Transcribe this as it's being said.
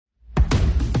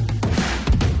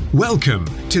Welcome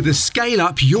to the Scale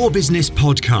Up Your Business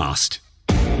podcast.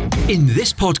 In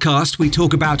this podcast, we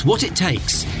talk about what it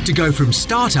takes to go from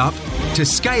startup to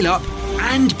scale up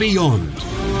and beyond.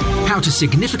 How to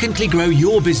significantly grow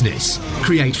your business,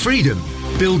 create freedom,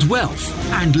 build wealth,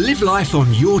 and live life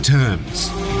on your terms.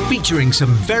 Featuring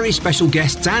some very special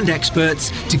guests and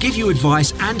experts to give you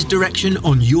advice and direction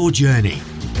on your journey.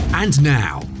 And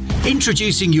now,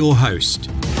 introducing your host,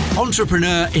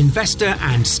 entrepreneur, investor,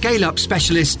 and scale-up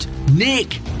specialist,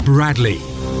 Nick Bradley.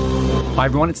 Hi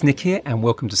everyone, it's Nick here, and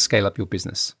welcome to Scale Up Your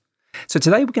Business. So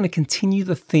today we're going to continue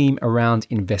the theme around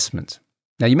investment.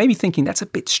 Now you may be thinking, that's a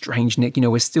bit strange, Nick.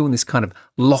 We're still in this kind of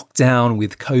lockdown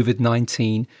with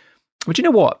COVID-19. But you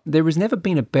know what? There has never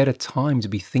been a better time to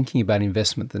be thinking about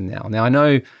investment than now. Now I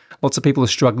know lots of people are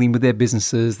struggling with their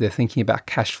businesses. They're thinking about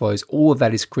cash flows. All of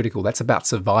that is critical. That's about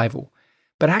survival.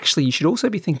 But actually, you should also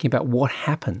be thinking about what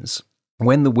happens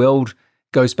when the world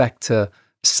goes back to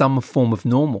some form of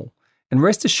normal. And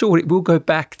rest assured, it will go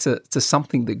back to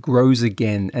something that grows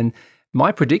again. And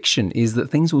my prediction is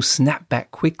that things will snap back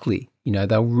quickly.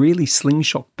 They'll really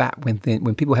slingshot back when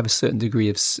people have a certain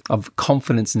degree of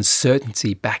confidence and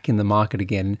certainty back in the market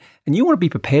again. And you want to be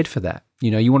prepared for that.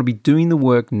 You want to be doing the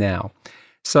work now.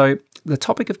 So the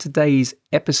topic of today's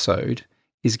episode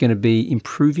is going to be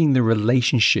improving the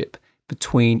relationship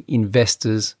between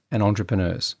investors and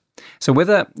entrepreneurs. So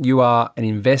whether you are an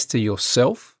investor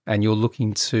yourself and you're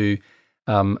looking to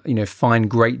find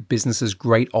great businesses,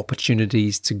 great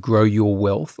opportunities to grow your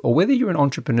wealth, or whether you're an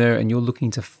entrepreneur and you're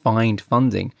looking to find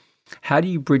funding, how do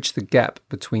you bridge the gap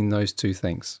between those two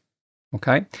things?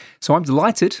 Okay, so I'm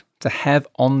delighted to have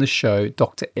on the show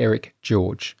Dr. Eric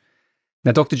George.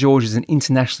 Now, Dr. George is an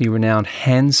internationally renowned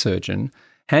hand surgeon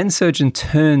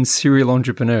turned serial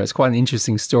entrepreneur. It's quite an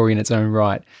interesting story in its own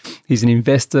right. He's an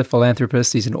investor,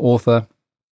 philanthropist, he's an author.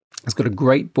 He's got a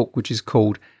great book which is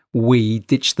called We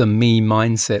Ditch the Me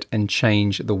Mindset and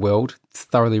Change the World.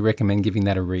 Thoroughly recommend giving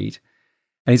that a read.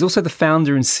 And he's also the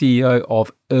founder and CEO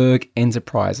of Erg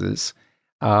Enterprises,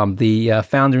 the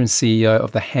founder and CEO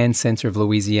of the Hand Center of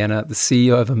Louisiana, the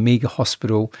CEO of Omega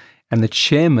Hospital, and the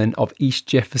chairman of East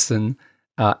Jefferson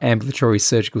Ambulatory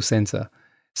Surgical Center.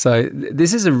 So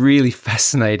this is a really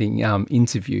fascinating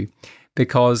interview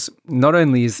because not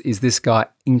only is this guy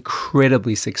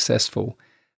incredibly successful,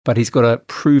 but he's got a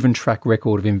proven track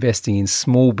record of investing in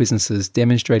small businesses,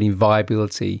 demonstrating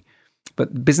viability,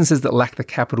 but businesses that lack the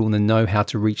capital and the know-how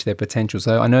to reach their potential.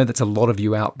 So I know that's a lot of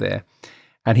you out there.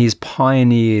 And he's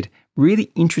pioneered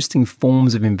really interesting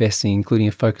forms of investing, including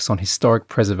a focus on historic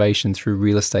preservation through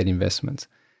real estate investment.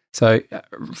 So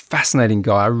fascinating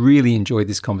guy. I really enjoyed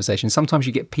this conversation. Sometimes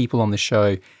you get people on the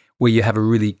show where you have a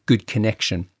really good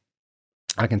connection.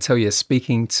 I can tell you,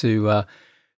 speaking to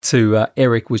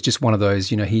Eric was just one of those.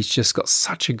 He's just got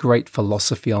such a great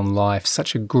philosophy on life,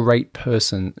 such a great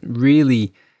person,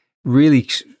 really, really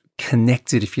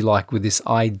connected, if you like, with this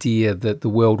idea that the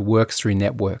world works through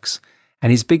networks. And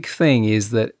his big thing is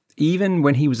that even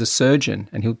when he was a surgeon,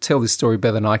 and he'll tell this story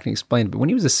better than I can explain it, but when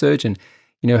he was a surgeon,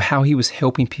 how he was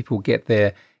helping people get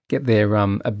their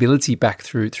ability back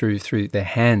through their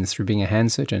hands, through being a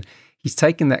hand surgeon. He's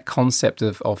taken that concept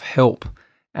of help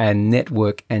and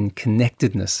network and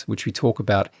connectedness, which we talk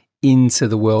about, into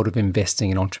the world of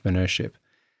investing and entrepreneurship.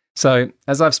 So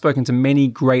as I've spoken to many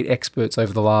great experts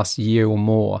over the last year or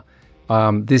more,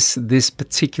 this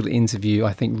particular interview,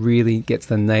 I think, really gets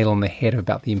the nail on the head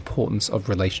about the importance of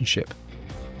relationship.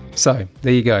 So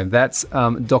there you go. That's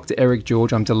Dr. Eric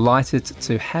George. I'm delighted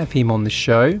to have him on the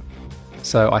show.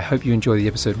 So I hope you enjoy the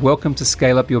episode. Welcome to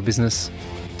Scale Up Your Business,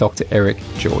 Dr. Eric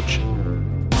George.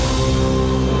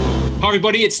 Hi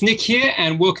everybody, it's Nick here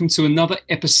and welcome to another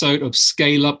episode of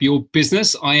Scale Up Your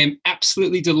Business. I am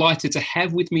absolutely delighted to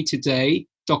have with me today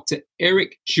Dr.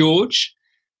 Eric George.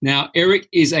 Now, Eric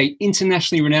is an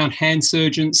internationally renowned hand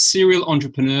surgeon, serial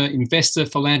entrepreneur, investor,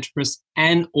 philanthropist,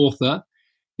 and author.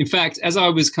 In fact, as I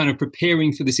was kind of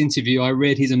preparing for this interview, I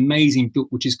read his amazing book,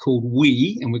 which is called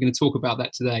We, and we're going to talk about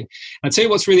that today. And I'll tell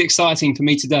you what's really exciting for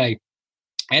me today.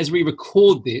 As we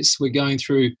record this, we're going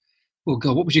through, oh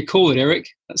God, what would you call it, Eric?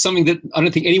 Something that I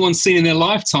don't think anyone's seen in their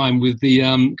lifetime with the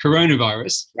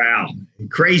coronavirus. Wow.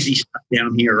 Crazy stuff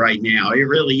down here right now. It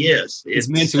really is. It's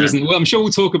mental, isn't it? Well, I'm sure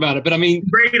we'll talk about it, but I mean...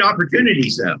 Great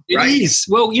opportunities, though. It is.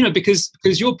 Well, because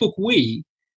your book, We,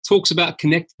 talks about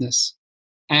connectedness.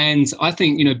 And I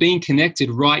think, being connected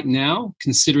right now,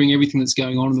 considering everything that's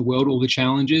going on in the world, all the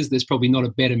challenges, there's probably not a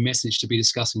better message to be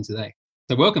discussing today.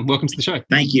 So welcome to the show.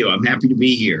 Thank you. I'm happy to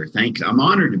be here. I'm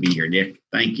honored to be here, Nick.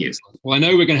 Thank you. Well, I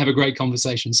know we're going to have a great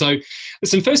conversation. So,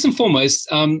 listen, first and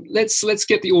foremost, let's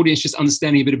get the audience just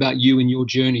understanding a bit about you and your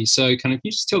journey. So, kind of,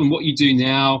 you just tell them what you do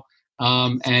now,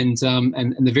 and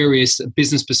the various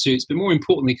business pursuits, but more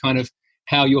importantly, kind of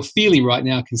how you're feeling right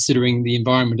now, considering the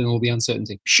environment and all the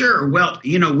uncertainty. Sure. Well,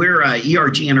 we're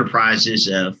ERG Enterprises,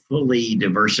 a fully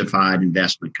diversified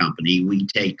investment company. We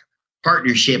take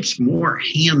partnerships, more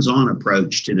hands-on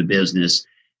approach to the business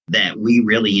that we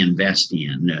really invest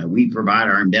in. We provide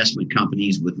our investment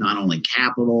companies with not only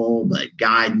capital, but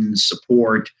guidance,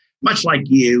 support, much like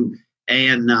you,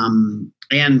 and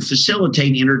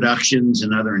facilitate introductions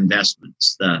and other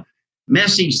investments. The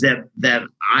message that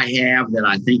I have, that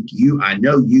I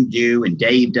know you do and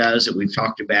Dave does, that we've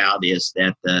talked about, is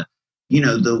that the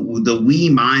we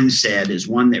mindset is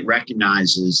one that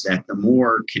recognizes that the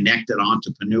more connected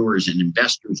entrepreneurs and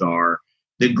investors are,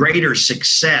 the greater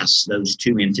success those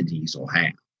two entities will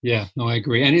have. Yeah, no, I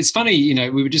agree. And it's funny,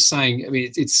 we were just saying, I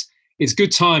mean, it's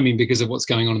good timing because of what's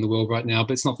going on in the world right now,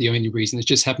 but it's not the only reason. It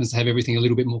just happens to have everything a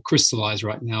little bit more crystallized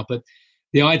right now. But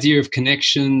the idea of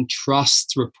connection,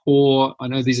 trust, rapport, I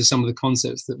know these are some of the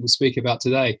concepts that we'll speak about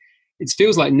today. It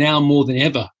feels like now more than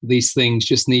ever, these things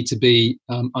just need to be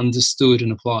understood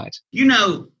and applied.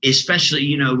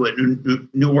 Especially,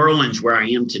 New Orleans, where I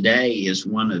am today, is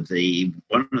one of the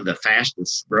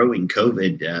fastest growing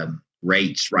COVID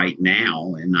rates right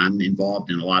now. And I'm involved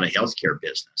in a lot of healthcare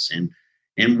business.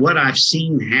 And what I've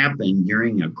seen happen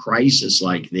during a crisis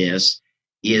like this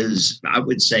is, I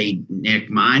would say, Nick,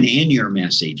 mine and your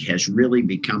message has really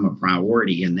become a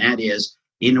priority. And that is,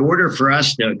 in order for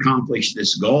us to accomplish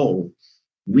this goal,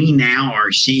 we now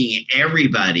are seeing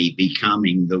everybody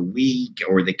becoming the weak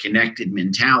or the connected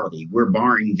mentality. We're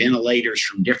borrowing ventilators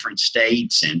from different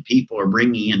states, and people are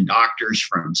bringing in doctors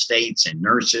from states and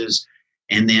nurses.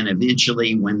 And then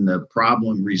eventually, when the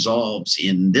problem resolves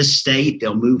in this state,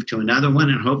 they'll move to another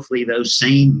one, and hopefully those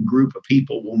same group of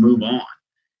people will move on.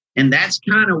 And that's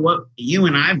kind of what you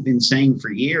and I have been saying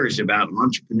for years about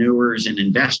entrepreneurs and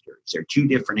investors. They're two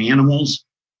different animals.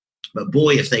 But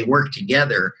boy, if they work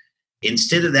together,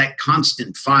 instead of that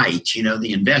constant fight,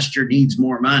 the investor needs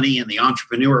more money and the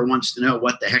entrepreneur wants to know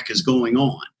what the heck is going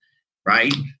on,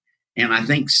 right? And I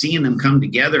think seeing them come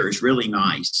together is really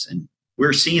nice. And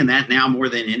we're seeing that now more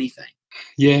than anything.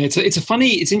 Yeah, it's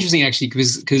interesting actually,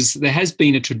 because there has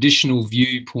been a traditional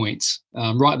viewpoint,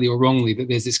 rightly or wrongly, that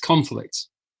there's this conflict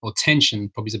or tension,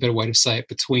 probably is a better way to say it,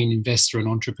 between investor and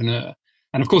entrepreneur.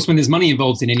 And of course, when there's money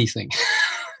involved in anything,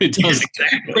 it does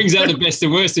brings out the best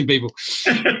and worst in people.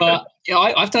 But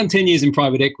I've done 10 years in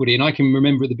private equity, and I can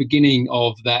remember at the beginning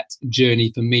of that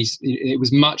journey for me, it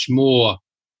was much more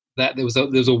that there was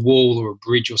a wall or a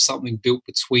bridge or something built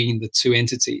between the two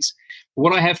entities. But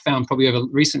what I have found probably over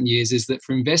recent years is that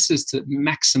for investors to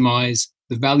maximize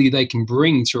the value they can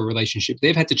bring to a relationship,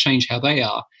 they've had to change how they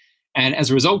are. And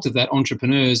as a result of that,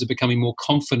 entrepreneurs are becoming more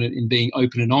confident in being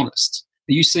open and honest.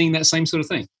 Are you seeing that same sort of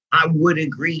thing? I would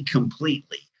agree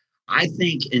completely. I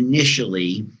think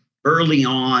initially, early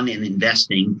on in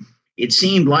investing, it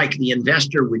seemed like the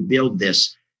investor would build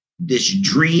this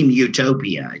dream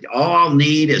utopia. All I'll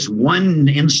need is one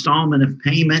installment of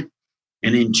payment,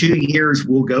 and in 2 years,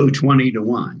 we'll go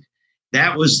 20-1.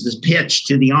 That was the pitch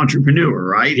to the entrepreneur,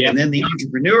 right? Yep. And then the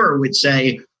entrepreneur would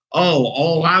say,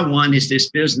 all I want is this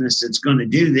business that's going to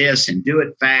do this and do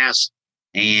it fast,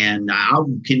 and I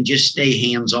can just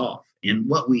stay hands off. And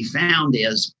what we found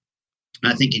is,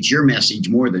 I think it's your message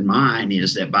more than mine,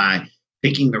 is that by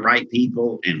picking the right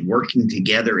people and working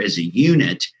together as a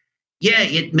unit,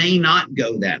 it may not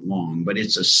go that long, but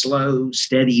it's a slow,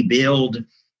 steady build.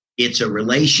 It's a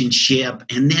relationship.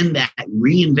 And then that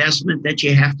reinvestment that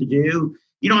you have to do,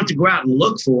 you don't have to go out and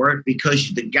look for it,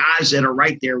 because the guys that are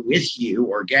right there with you,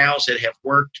 or gals that have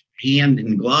worked hand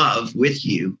in glove with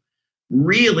you,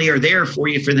 really are there for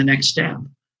you for the next step.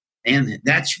 And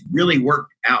that's really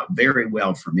worked out very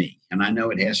well for me. And I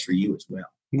know it has for you as well.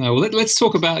 No, well, let's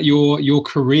talk about your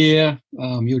career,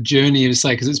 your journey, to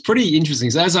say, because it's pretty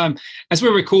interesting. So as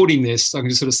we're recording this, I can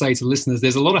just sort of say to listeners,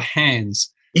 there's a lot of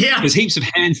hands. Yeah, there's heaps of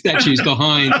hand statues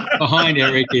behind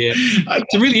Eric here.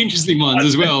 Some really interesting ones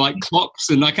as well, like clocks,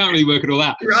 and I can't really work it all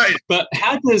out. Right. But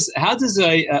how does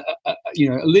a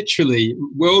literally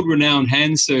world-renowned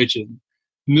hand surgeon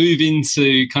move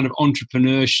into kind of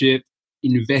entrepreneurship,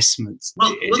 investments?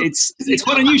 Well, it's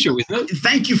quite unusual, isn't it?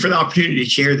 Thank you for the opportunity to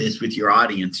share this with your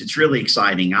audience. It's really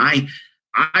exciting. I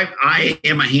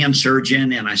am a hand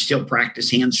surgeon, and I still practice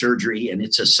hand surgery, and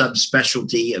it's a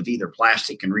subspecialty of either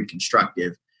plastic and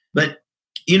reconstructive. But,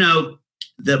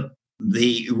 the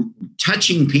the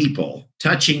touching people,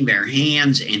 touching their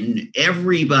hands, and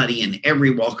everybody in every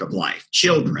walk of life,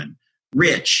 children,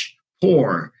 rich,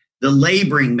 poor, the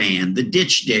laboring man, the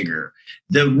ditch digger,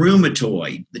 the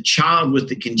rheumatoid, the child with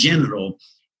the congenital.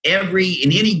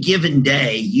 In any given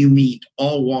day, you meet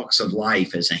all walks of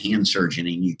life as a hand surgeon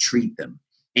and you treat them.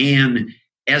 And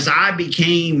as I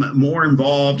became more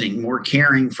involved and more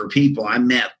caring for people, I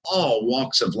met all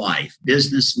walks of life,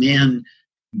 businessmen,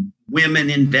 women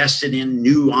invested in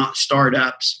new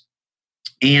startups.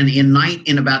 And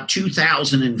in about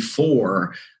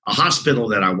 2004, a hospital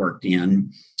that I worked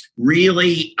in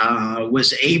really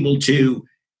was able to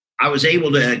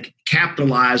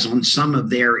capitalize on some of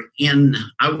their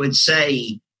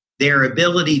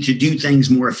ability to do things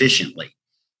more efficiently.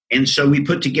 And so we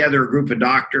put together a group of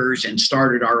doctors and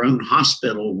started our own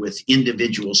hospital with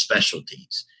individual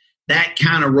specialties. That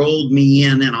kind of rolled me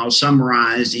in, and I'll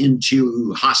summarize,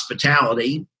 into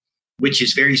hospitality, which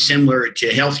is very similar to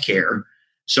healthcare.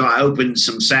 So I opened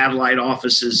some satellite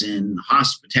offices in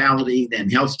hospitality, then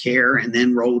healthcare, and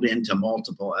then rolled into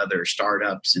multiple other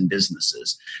startups and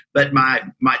businesses. But my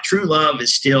true love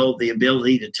is still the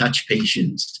ability to touch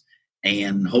patients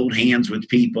and hold hands with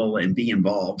people and be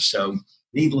involved. So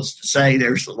needless to say,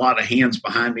 there's a lot of hands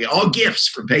behind me, all gifts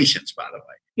for patients, by the way.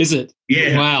 Is it?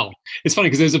 Yeah. Wow. It's funny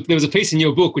because there was a piece in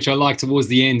your book, which I liked towards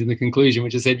the end in the conclusion,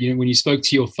 which I said, when you spoke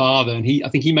to your father, and I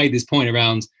think he made this point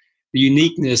around the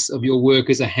uniqueness of your work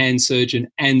as a hand surgeon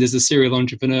and as a serial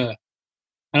entrepreneur.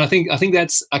 And I think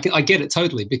I get it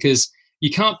totally, because you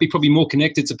can't be probably more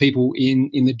connected to people in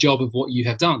the job of what you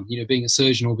have done, being a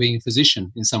surgeon or being a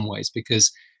physician in some ways,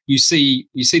 because you see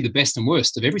the best and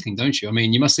worst of everything, don't you? I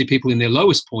mean, you must see people in their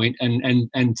lowest point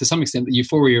and to some extent the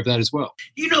euphoria of that as well.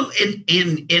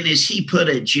 And as he put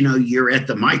it, you're at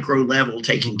the micro level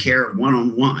taking care of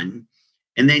one-on-one,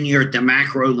 and then you're at the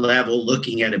macro level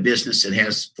looking at a business that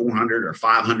has 400 or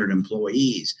 500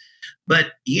 employees.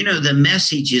 But, the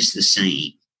message is the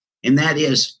same. And that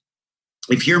is,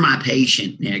 if you're my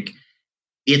patient, Nick,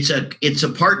 it's a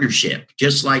partnership,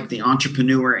 just like the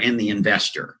entrepreneur and the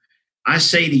investor. I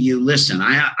say to you, listen,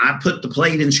 I put the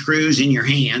plate and screws in your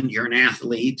hand. You're an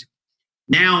athlete.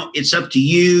 Now it's up to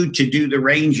you to do the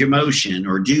range of motion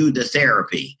or do the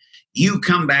therapy. You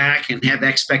come back and have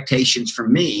expectations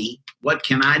from me. What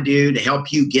can I do to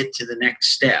help you get to the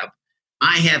next step?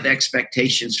 I have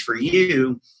expectations for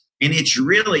you. And it's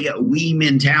really a we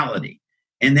mentality.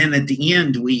 And then at the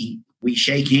end, we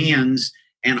shake hands,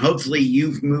 and hopefully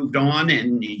you've moved on,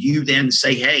 and you then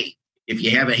say, hey, if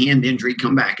you have a hand injury,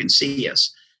 come back and see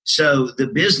us. So the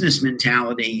business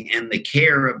mentality and the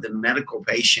care of the medical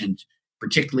patient,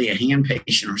 particularly a hand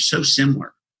patient, are so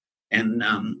similar. And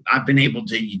I've been able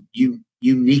to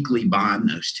uniquely bond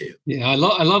those two. Yeah, I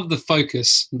love the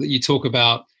focus that you talk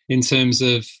about in terms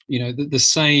of, the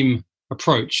same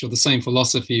approach or the same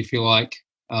philosophy, if you like,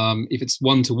 if it's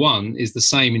one-to-one, is the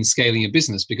same in scaling a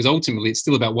business, because ultimately it's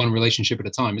still about one relationship at a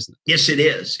time, isn't it? Yes, it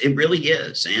is. It really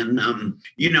is. And,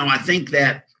 I think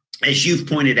that, as you've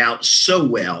pointed out so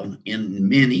well in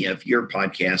many of your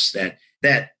podcasts,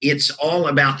 that it's all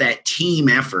about that team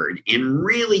effort and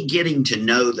really getting to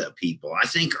know the people. I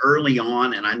think early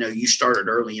on, and I know you started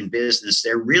early in business,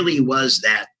 there really was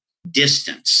that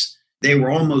distance. They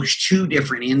were almost two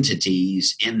different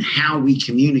entities, and how we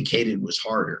communicated was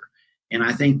harder. And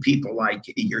I think people like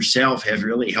yourself have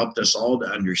really helped us all to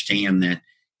understand that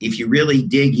if you really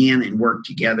dig in and work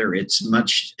together, it's a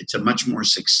much more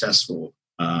successful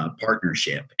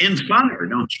partnership. And funner,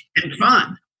 don't you? And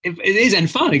fun. It is, and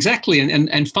fun, exactly.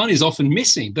 And fun is often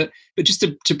missing. But just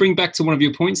to bring back to one of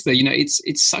your points there, it's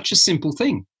such a simple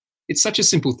thing. It's such a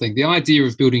simple thing. The idea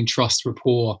of building trust,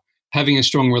 rapport, having a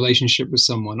strong relationship with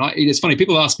someone. It's funny,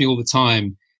 people ask me all the time,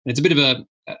 and it's a bit of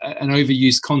an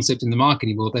overused concept in the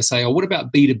marketing world. They say, oh, what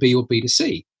about B2B or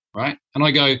B2C, right? And I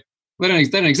go, well, they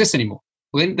don't exist anymore.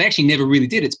 Well, they actually never really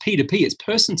did. It's P2P, it's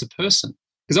person to person.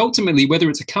 Because ultimately, whether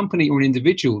it's a company or an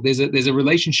individual, there's a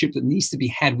relationship that needs to be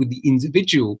had with the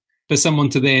individual for someone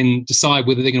to then decide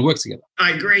whether they're going to work together.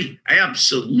 I agree.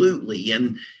 Absolutely.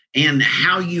 And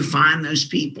how you find those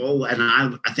people, and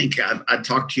I think I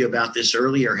talked to you about this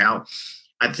earlier, how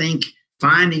I think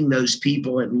finding those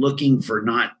people and looking for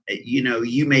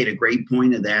you made a great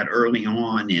point of that early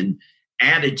on, and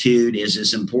attitude is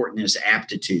as important as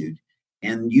aptitude.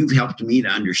 And you've helped me to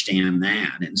understand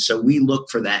that. And so we look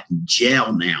for that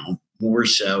gel now more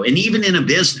so. And even in a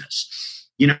business,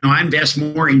 I invest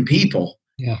more in people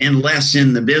and less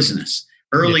in the business.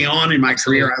 Early on in my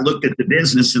career, I looked at the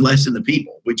business and less in the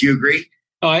people. Would you agree?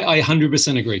 I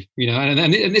 100% agree.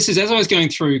 And this is, as I was going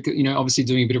through, obviously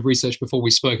doing a bit of research before we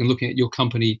spoke and looking at your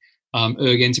company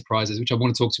Erg Enterprises, which I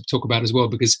want to talk about as well,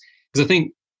 because I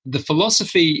think the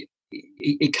philosophy,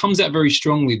 it comes out very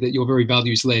strongly that you're very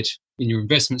values-led in your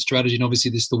investment strategy, and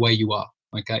obviously this is the way you are,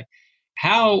 okay?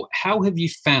 How have you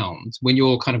found, when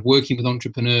you're kind of working with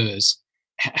entrepreneurs,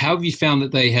 how have you found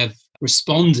that they have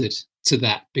responded to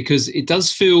that? Because it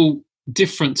does feel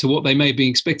different to what they may be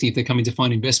expecting if they're coming to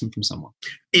find investment from someone.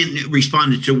 And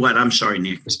responded to what? I'm sorry,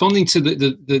 Nick. Responding to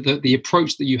the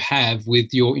approach that you have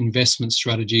with your investment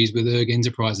strategies with Erg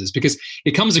Enterprises, because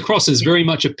it comes across as very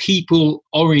much a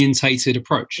people-orientated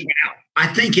approach. Wow. I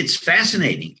think it's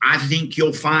fascinating. I think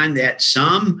you'll find that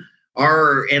some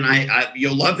are, and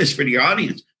you'll love this for your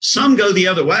audience, some go the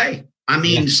other way. I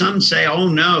mean, some say, oh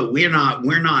no, we're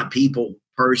not people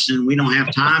person. We don't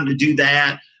have time to do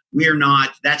that.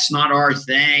 That's not our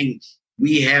thing.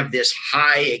 We have this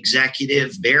high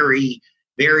executive, very,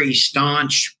 very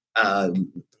staunch,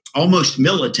 almost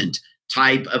militant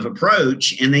type of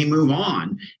approach, and they move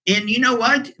on. And you know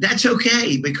what? That's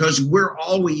okay, because we're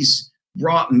always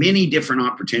brought many different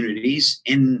opportunities,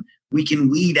 and we can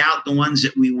weed out the ones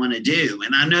that we want to do.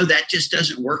 And I know that just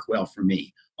doesn't work well for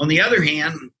me. On the other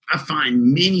hand, I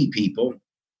find many people,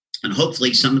 and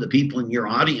hopefully some of the people in your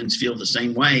audience feel the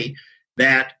same way,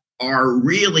 that are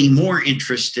really more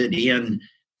interested in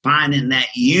finding that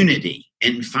unity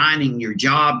and finding your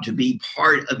job to be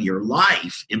part of your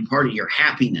life and part of your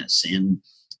happiness. And,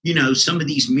 you know, some of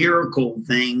these miracle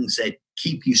things that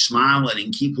keep you smiling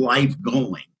and keep life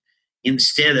going,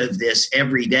 instead of this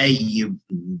every day you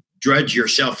drudge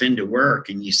yourself into work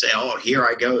and you say, oh, here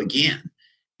I go again.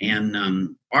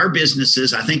 And our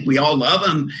businesses, I think we all love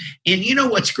them. And you know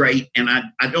what's great, and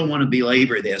I don't want to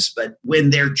belabor this, but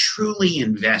when they're truly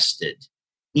invested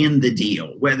in the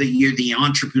deal, whether you're the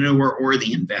entrepreneur or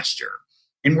the investor,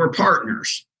 and we're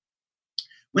partners,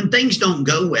 when things don't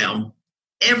go well,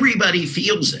 everybody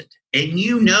feels it. And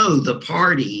you know the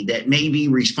party that may be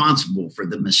responsible for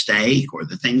the mistake or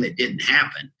the thing that didn't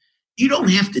happen. You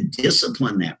don't have to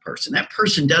discipline that person. That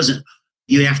person doesn't,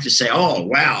 you have to say, oh,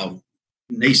 wow.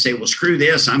 And they say, well, screw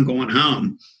this, I'm going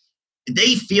home.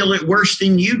 They feel it worse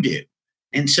than you do.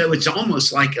 And so it's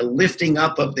almost like a lifting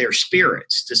up of their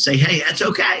spirits to say, hey, that's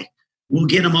okay. We'll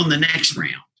get them on the next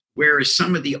round. Whereas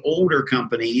some of the older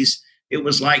companies, it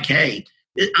was like, hey,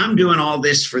 I'm doing all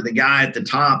this for the guy at the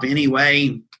top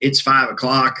anyway. It's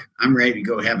 5:00. I'm ready to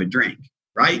go have a drink,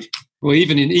 right? Well,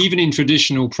 even in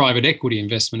traditional private equity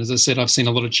investment, as I said, I've seen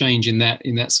a lot of change in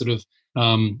that sort of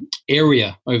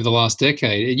area over the last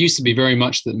decade. It used to be very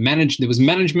much that there was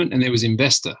management and there was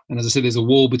investor, and as I said, there's a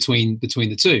wall between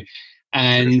the two.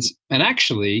 And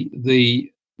actually,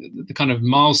 the kind of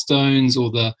milestones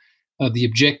or the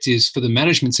objectives for the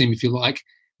management team, if you like,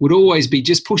 would always be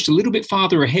just pushed a little bit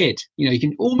farther ahead. You know, you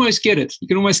can almost get it.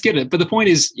 But the point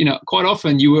is, you know, quite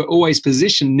often you were always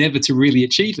positioned never to really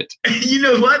achieve it. You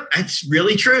know what? That's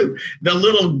really true. The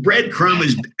little breadcrumb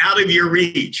is out of your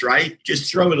reach, right?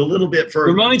 Just throw it a little bit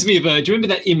further. Reminds me of, do you remember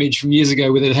that image from years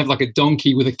ago where they'd have like a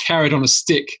donkey with a carrot on a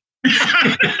stick?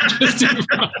 Just in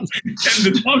front. And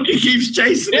the donkey keeps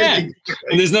chasing it.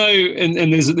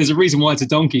 And there's a reason why it's a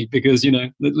donkey, because, you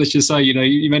know, let's just say, you know,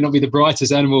 you may not be the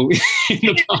brightest animal in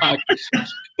the park.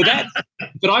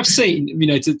 But I've seen, you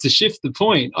know, to shift the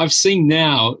point, I've seen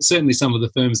now, certainly some of the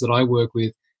firms that I work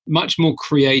with, much more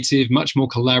creative, much more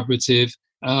collaborative.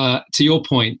 To your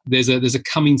point, there's a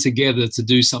coming together to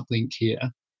do something here.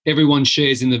 Everyone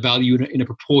shares in the value in a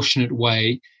proportionate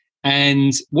way.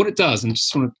 And what it does, and I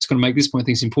just want to make this point, I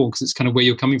think it's important because it's kind of where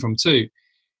you're coming from too,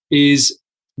 is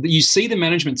that you see the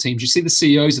management teams, you see the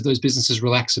CEOs of those businesses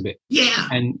relax a bit. Yeah.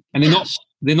 And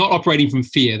they're not operating from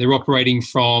fear. They're operating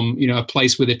from, you know, a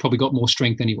place where they've probably got more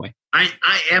strength anyway. I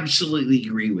absolutely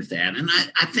agree with that. And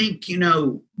I think, you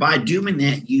know, by doing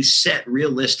that, you set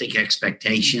realistic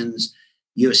expectations.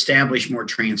 You establish more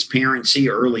transparency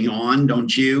early on,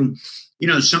 don't you? You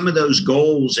know, some of those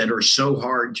goals that are so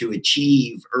hard to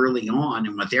achieve early on,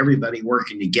 and with everybody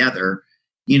working together,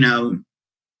 you know,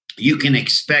 you can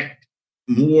expect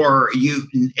more.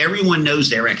 Everyone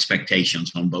knows their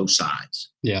expectations on both sides.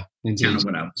 Yeah, indeed. Kind of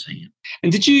what I was saying.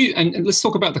 And did you, and let's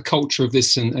talk about the culture of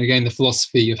this, and again, the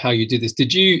philosophy of how you do this.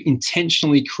 Did you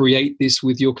intentionally create this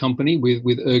with your company,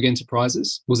 with Erg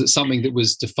Enterprises? Was it something that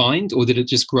was defined, or did it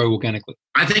just grow organically?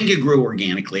 I think it grew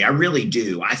organically. I really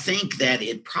do. I think that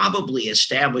it probably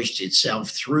established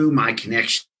itself through my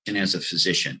connection as a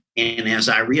physician. And as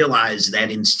I realized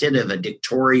that instead of a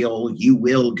dictatorial, you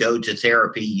will go to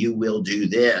therapy, you will do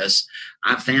this,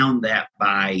 I found that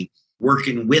by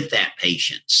working with that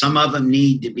patient, some of them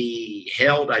need to be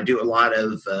held. I do a lot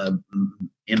of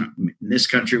in this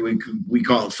country, we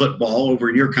call it football. Over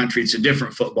in your country, it's a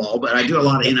different football, but I do a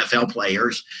lot of NFL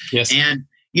players. Yes. And,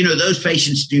 those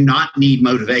patients do not need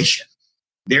motivation.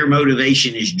 Their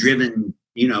motivation is driven,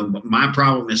 my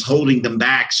problem is holding them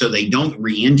back so they don't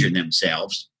re-injure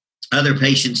themselves. Other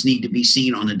patients need to be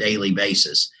seen on a daily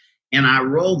basis. And I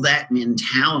rolled that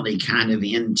mentality kind of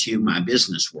into my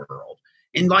business world.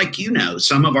 And like,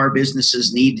 some of our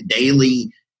businesses need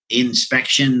daily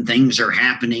inspection. Things are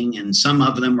happening, and some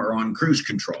of them are on cruise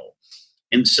control.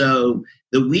 And so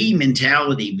the we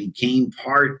mentality became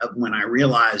part of when I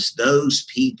realized those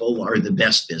people are the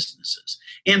best businesses.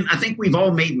 And I think we've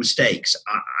all made mistakes.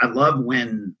 I love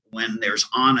when there's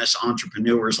honest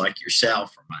entrepreneurs like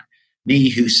yourself or me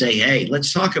who say, hey,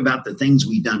 let's talk about the things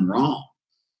we've done wrong.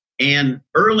 And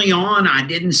early on, I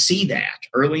didn't see that.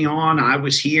 Early on, I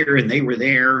was here and they were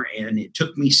there, and it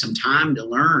took me some time to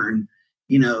learn,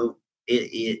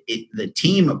 the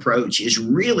team approach is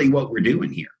really what we're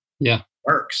doing here. Yeah.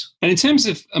 Works. And in terms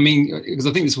of, because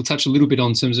I think this will touch a little bit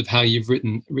on terms of how you've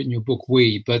written your book,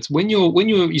 We. But when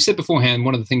you said beforehand,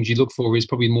 one of the things you look for is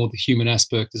probably more the human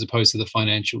aspect as opposed to the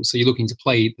financial. So you're looking to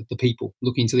play the people,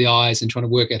 looking to the eyes and trying to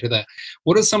work out who that.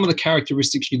 What are some of the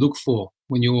characteristics you look for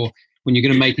when you're going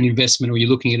to make an investment or you're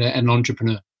looking at an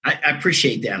entrepreneur? I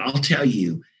appreciate that. I'll tell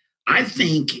you, I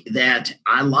think that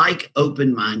I like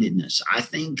open-mindedness. I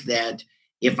think that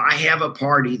if I have a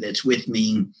party that's with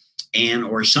me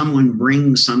or someone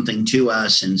brings something to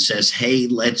us and says, hey,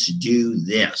 let's do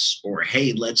this, or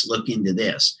hey, let's look into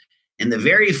this. And the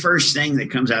very first thing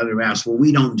that comes out of their mouth, well,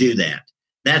 we don't do that.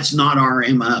 That's not our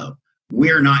MO.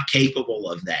 We're not capable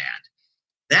of that.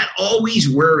 That always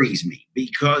worries me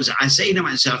because I say to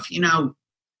myself,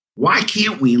 why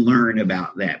can't we learn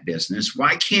about that business?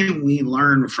 Why can't we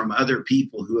learn from other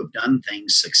people who have done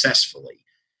things successfully?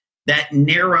 That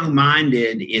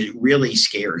narrow-minded, it really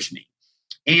scares me.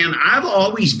 And I've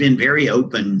always been very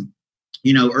open.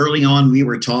 Early on, we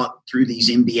were taught through these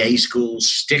MBA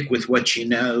schools, stick with what you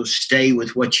know, stay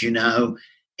with what you know.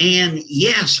 And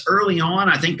yes, early on,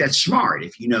 I think that's smart.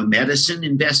 If you know medicine,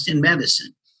 invest in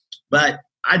medicine. But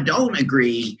I don't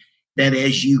agree that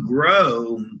as you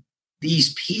grow,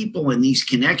 these people and these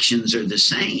connections are the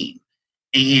same.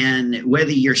 And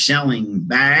whether you're selling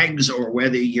bags or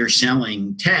whether you're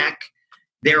selling tech,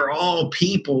 they're all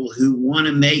people who want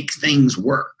to make things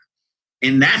work.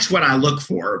 And that's what I look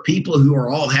for, people who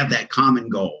all have that common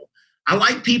goal. I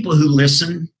like people who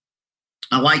listen.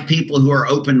 I like people who are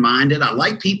open-minded. I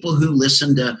like people who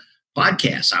listen to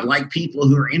podcasts. I like people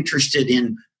who are interested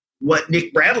in what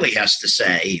Nick Bradley has to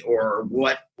say or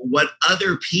what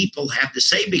other people have to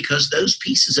say, because those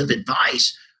pieces of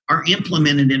advice are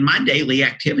implemented in my daily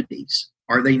activities.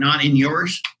 Are they not in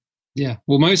yours? Yeah.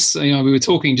 Well, we were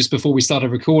talking just before we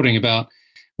started recording about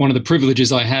one of the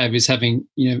privileges I have is having,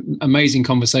 amazing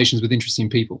conversations with interesting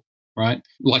people, right?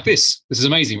 Like this. This is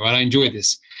amazing, right? I enjoy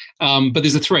this. But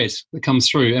there's a thread that comes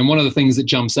through. And one of the things that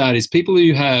jumps out is people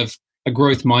who have a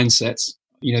growth mindset.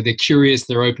 They're curious,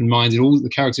 they're open-minded, all the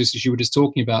characteristics you were just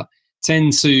talking about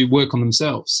tend to work on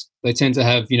themselves. They tend to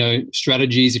have,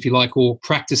 strategies, if you like, or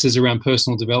practices around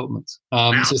personal development.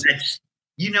 Wow,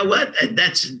 you know what?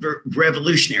 That's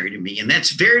revolutionary to me. And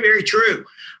that's very, very true.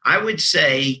 I would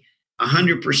say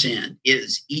 100%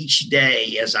 is each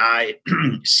day as I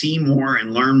see more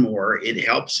and learn more, it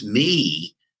helps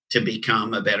me to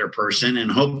become a better person.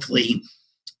 And hopefully,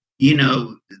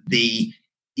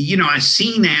 I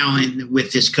see now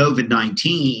with this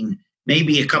COVID-19,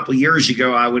 maybe a couple of years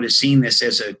ago, I would have seen this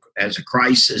as a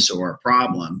crisis or a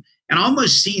problem. And I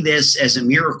almost see this as a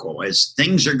miracle, as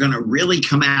things are going to really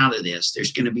come out of this.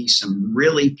 There's going to be some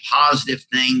really positive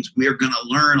things. We're going to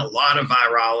learn a lot of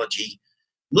virology.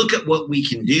 Look at what we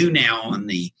can do now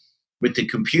with the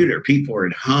computer. People are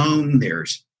at home.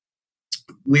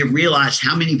 We've realized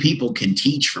how many people can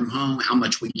teach from home, how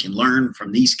much we can learn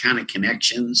from these kind of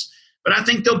connections. But I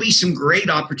think there'll be some great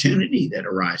opportunity that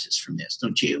arises from this,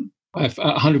 don't you?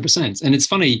 100%. And it's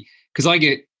funny because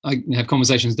I have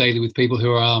conversations daily with people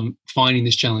who are finding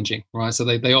this challenging, right? So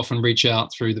they often reach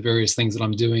out through the various things that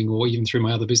I'm doing or even through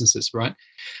my other businesses, right?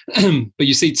 But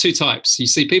you see two types. You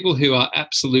see people who are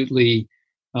absolutely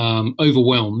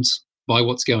overwhelmed by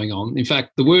what's going on. In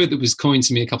fact, the word that was coined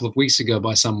to me a couple of weeks ago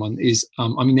by someone is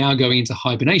I'm now going into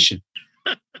hibernation.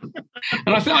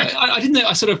 And I didn't know.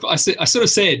 I sort of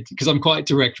said, because I'm quite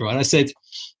direct, right? I said,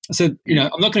 I'm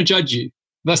not going to judge you.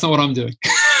 That's not what I'm doing.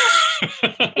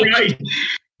 Right.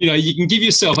 You can give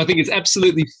yourself, I think it's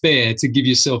absolutely fair to give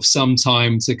yourself some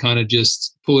time to kind of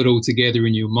just pull it all together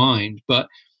in your mind. But,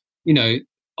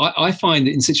 I find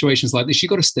that in situations like this, you've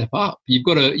got to step up. You've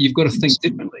got to think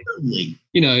differently,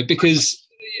 because,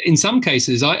 in some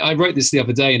cases, I wrote this the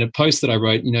other day in a post that I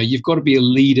wrote, you've got to be a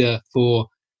leader for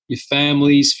your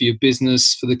families, for your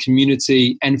business, for the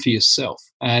community, and for yourself.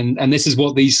 And this is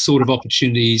what these sort of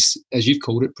opportunities, as you've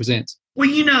called it, present.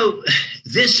 Well,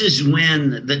 this is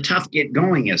when the tough get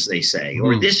going, as they say,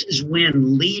 or this is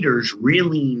when leaders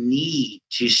really need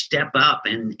to step up,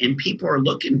 and people are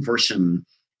looking for some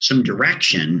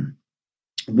direction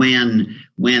when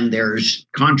there's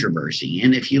controversy.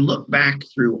 And if you look back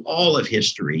through all of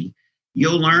history,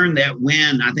 you'll learn that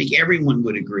I think everyone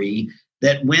would agree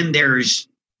that when there's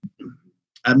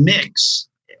a mix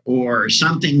or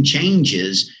something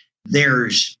changes,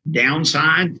 there's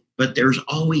downside, but there's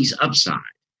always upside.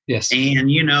 Yes. And,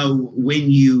 when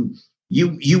you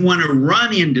want to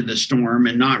run into the storm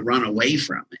and not run away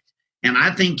from it. And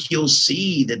I think you'll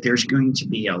see that there's going to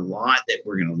be a lot that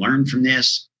we're going to learn from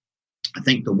this. I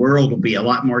think the world will be a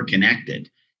lot more connected.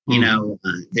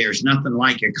 There's nothing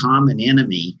like a common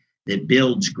enemy that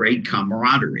builds great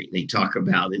camaraderie. They talk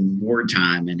about in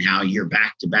wartime and how you're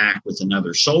back to back with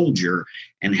another soldier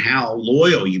and how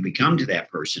loyal you become to that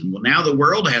person. Well, now the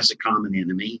world has a common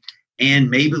enemy,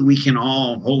 and maybe we can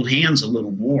all hold hands a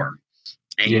little more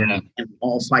and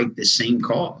all fight the same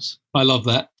cause. I love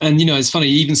that. And, it's funny,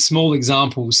 even small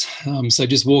examples. So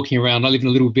just walking around, I live in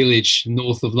a little village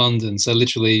north of London. So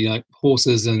literally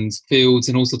horses and fields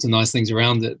and all sorts of nice things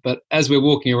around it. But as we're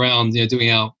walking around, doing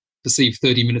our perceived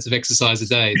 30 minutes of exercise a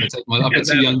day, I've got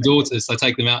 2 young daughters, so I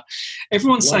take them out.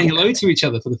 Everyone's saying hello to each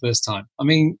other for the first time. I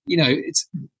mean,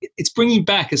 it's bringing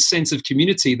back a sense of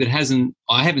community that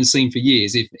I haven't seen for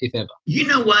years, if ever. You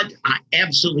know what? I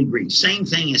absolutely agree. Same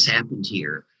thing has happened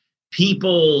here.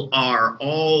 People are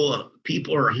home.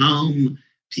 People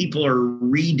are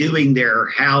redoing their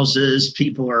houses.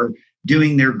 People are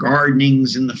doing their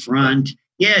gardenings in the front.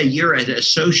 Yeah, you're at a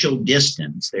social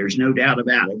distance. There's no doubt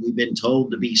about it. We've been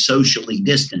told to be socially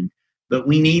distant, but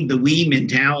we need the we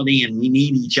mentality, and we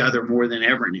need each other more than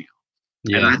ever now.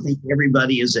 Yeah. And I think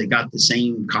everybody has got the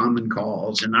same common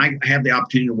cause. And I have the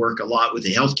opportunity to work a lot with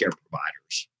the healthcare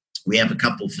providers. We have a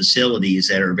couple of facilities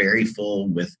that are very full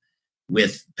with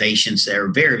patients that are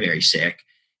very, very sick.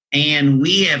 And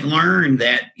we have learned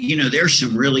that, there's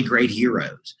some really great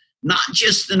heroes. Not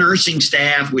just the nursing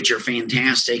staff, which are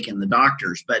fantastic, and the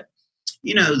doctors, but,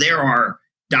 there are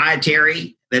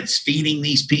dietary that's feeding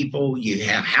these people. You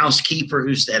have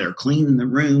housekeepers that are cleaning the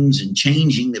rooms and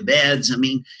changing the beds. I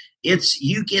mean,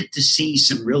 you get to see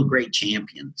some real great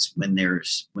champions when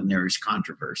there's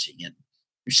controversy. And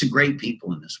there's some great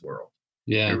people in this world.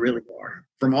 Yeah, there really are,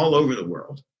 from all over the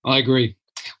world. I agree.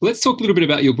 Well, let's talk a little bit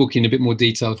about your book in a bit more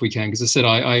detail if we can, because I said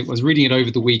I was reading it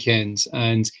over the weekend,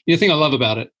 and the thing I love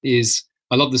about it is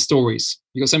I love the stories.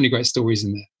 You've got so many great stories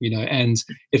in there, and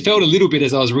it felt a little bit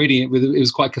as I was reading it, it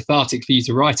was quite cathartic for you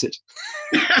to write it.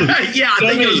 Yeah, I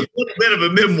think it was a little bit of a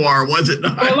memoir, was it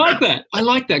not? I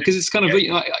like that because it's kind of,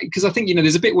 because I think,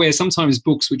 there's a bit where sometimes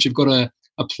books which have got a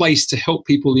place to help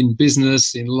people in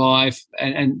business, in life,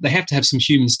 and they have to have some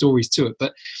human stories to it.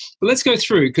 But let's go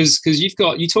through, because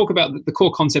you talk about the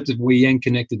core concept of we and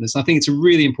connectedness. I think it's a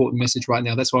really important message right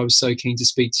now. That's why I was so keen to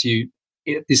speak to you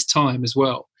at this time as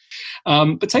well.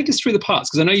 But take us through the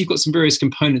parts, because I know you've got some various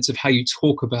components of how you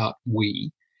talk about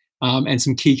we, and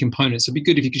some key components. It'd be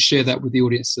good if you could share that with the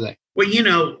audience today.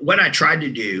 Well, what I tried to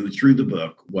do through the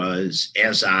book was,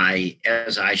 as I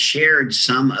shared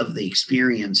some of the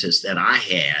experiences that I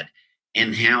had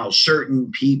and how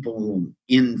certain people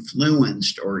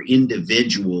influenced, or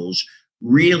individuals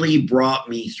really brought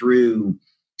me through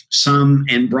some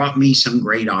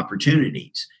great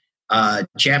opportunities.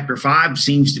 Chapter 5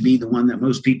 seems to be the one that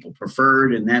most people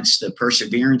preferred, and that's the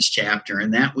perseverance chapter.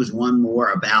 And that was one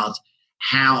more about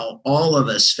how all of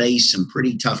us face some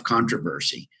pretty tough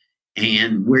controversy,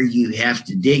 and where you have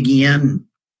to dig in,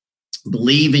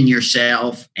 believe in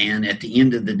yourself, and at the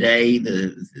end of the day,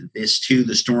 the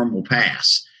storm will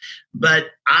pass.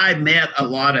 But I met a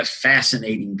lot of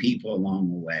fascinating people along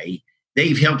the way.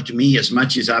 They've helped me as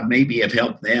much as I maybe have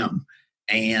helped them.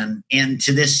 And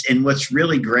what's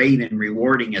really great and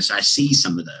rewarding is I see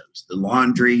some of those, the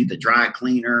laundry, the dry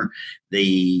cleaner,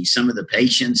 some of the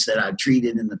patients that I've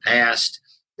treated in the past,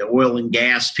 the oil and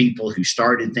gas people who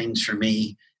started things for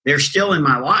me. They're still in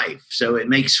my life. So it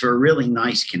makes for a really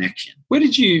nice connection. Where do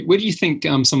you think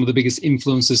some of the biggest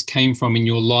influences came from in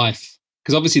your life?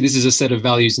 Because obviously this is a set of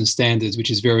values and standards, which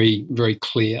is very, very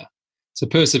clear. So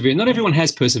perseverance, not everyone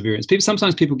has perseverance.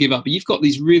 Sometimes people give up, but you've got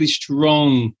these really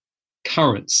strong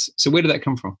currents. So where did that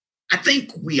come from? I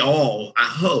think we all, I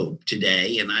hope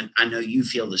today, and I know you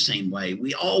feel the same way,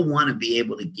 we all want to be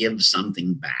able to give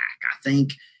something back.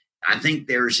 I think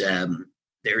there's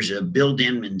there's a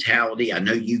built-in mentality. I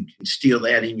know you can steal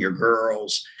that in your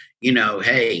girls.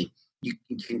 Hey, you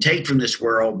can take from this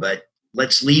world, but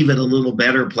let's leave it a little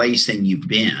better place than you've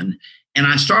been. And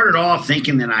I started off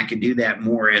thinking that I could do that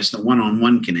more as the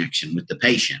one-on-one connection with the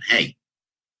patient. Hey,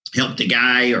 help the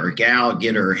guy or gal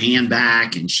get her hand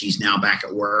back, and she's now back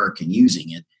at work and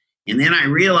using it. And then I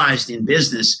realized in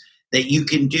business that you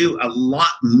can do a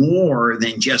lot more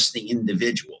than just the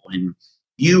individual. And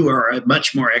you are a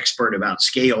much more expert about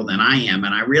scale than I am.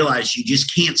 And I realized you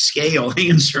just can't scale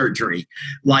hand surgery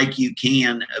like you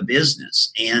can a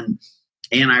business. And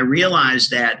I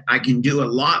realized that I can do a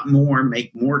lot more,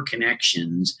 make more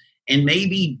connections, and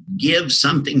maybe give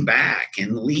something back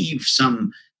and leave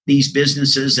these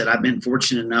businesses that I've been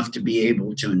fortunate enough to be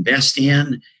able to invest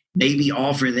in, maybe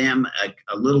offer them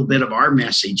a little bit of our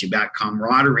message about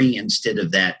camaraderie instead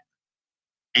of that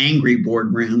angry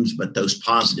boardrooms, but those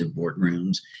positive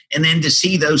boardrooms. And then to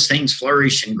see those things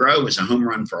flourish and grow is a home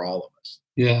run for all of us.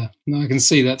 Yeah, no, I can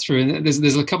see that through. And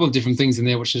there's a couple of different things in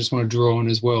there which I just want to draw on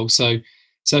as well. So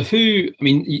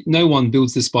no one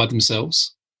builds this by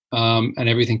themselves, and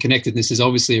everything. Connectedness is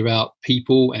obviously about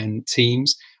people and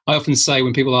teams. I often say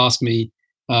when people ask me,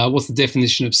 what's the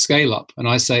definition of scale up? And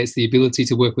I say it's the ability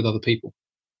to work with other people,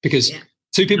 because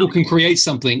two people can create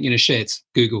something in a shed,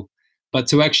 Google, but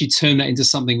to actually turn that into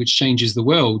something which changes the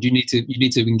world, you need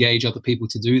to engage other people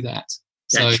to do that.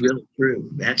 That's really true.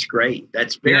 That's great.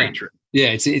 That's very true.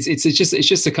 Yeah, it's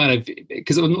just a kind of,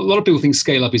 because a lot of people think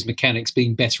scale up is mechanics,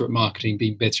 being better at marketing,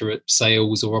 being better at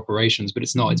sales or operations, but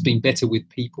it's not. It's being better with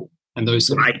people and those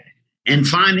sort of things. And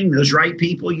finding those right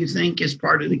people, you think, is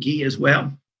part of the key as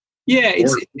well? Yeah,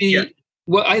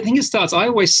 well, I think I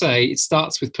always say it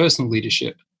starts with personal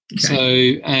leadership. Okay.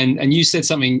 So, and you said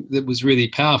something that was really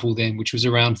powerful then, which was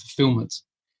around fulfillment.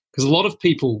 Because a lot of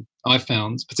people I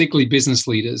found, particularly business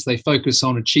leaders, they focus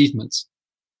on achievements.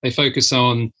 They focus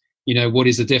on, what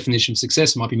is the definition of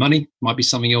success? It might be money, it might be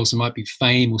something else, it might be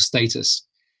fame or status.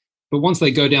 But once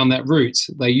they go down that route,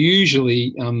 they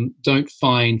usually don't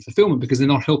find fulfillment because they're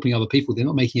not helping other people. They're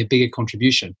not making a bigger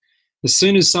contribution. As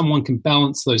soon as someone can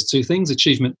balance those two things,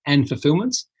 achievement and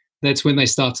fulfillment, that's when they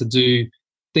start to do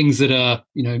things that are,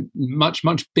 much,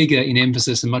 much bigger in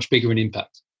emphasis and much bigger in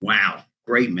impact. Wow.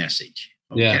 Great message.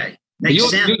 Okay. Yeah.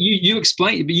 Makes sense. You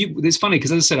explain, but it's funny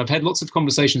because, as I said, I've had lots of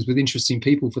conversations with interesting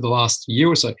people for the last year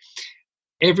or so.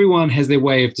 Everyone has their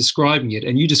way of describing it,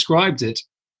 and you described it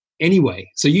anyway.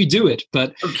 So you do it,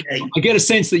 but okay. I get a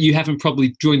sense that you haven't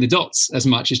probably joined the dots as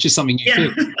much. It's just something you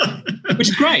feel, which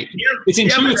is great. It's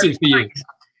intuitive for you.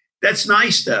 That's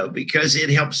nice, though, because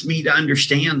it helps me to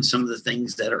understand some of the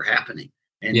things that are happening.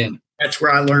 And that's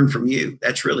where I learn from you.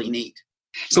 That's really neat.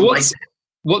 So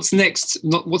what's next?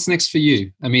 What's next for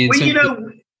you? I mean,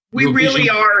 we really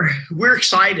are. We're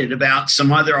excited about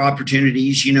some other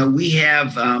opportunities. We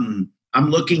have.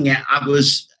 I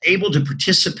was able to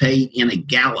participate in a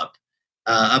Gallup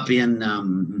up in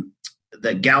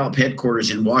the Gallup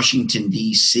headquarters in Washington,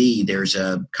 D.C. There's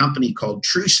a company called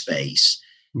TrueSpace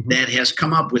that has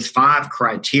come up with 5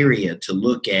 criteria to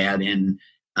look at in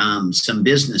some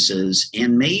businesses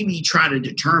and maybe try to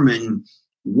determine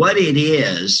what it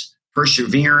is,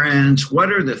 perseverance,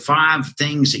 what are the 5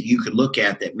 things that you could look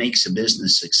at that makes a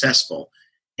business successful.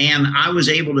 And I was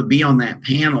able to be on that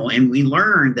panel, and we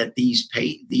learned that these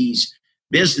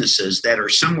businesses that are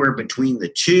somewhere between the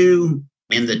 $2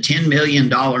 and the $10 million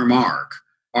mark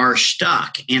are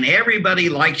stuck. And everybody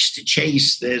likes to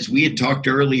chase, as we had talked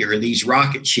earlier, these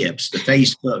rocket ships, the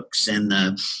Facebooks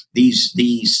and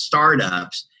these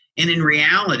startups. And in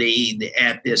reality,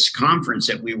 at this conference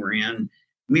that we were in,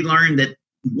 we learned that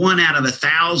 1 out of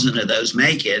 1,000 of those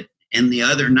make it, and the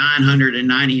other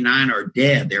 999 are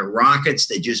dead. They're rockets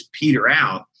that just peter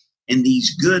out. And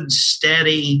these good,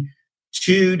 steady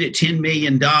 $2 to $10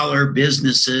 million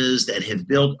businesses that have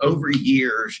built over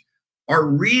years are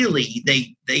really,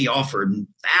 they offer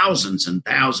thousands and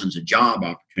thousands of job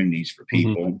opportunities for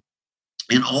people.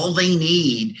 And all they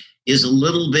need is a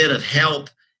little bit of help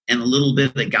and a little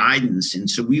bit of guidance. And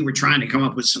so we were trying to come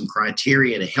up with some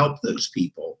criteria to help those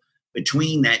people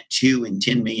between that $2 and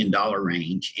 $10 million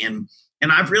range. And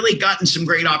I've really gotten some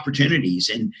great opportunities.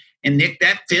 And Nick,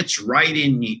 that fits right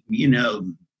in,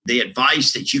 the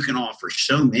advice that you can offer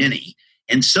so many.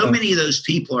 And so many of those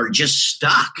people are just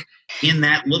stuck in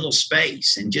that little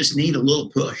space and just need a little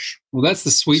push. Well, that's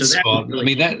the sweet spot.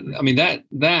 Really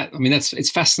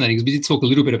it's fascinating because we did talk a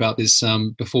little bit about this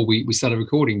before we started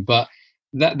recording, but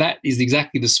that is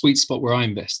exactly the sweet spot where I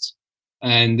invest.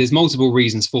 And there's multiple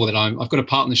reasons for that. I've got a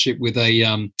partnership with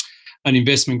an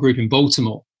investment group in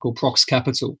Baltimore called Prox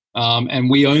Capital, and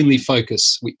we only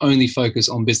focus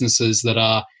on businesses that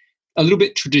are a little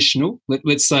bit traditional.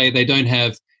 Let's say they don't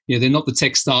have, they're not the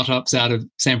tech startups out of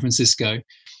San Francisco.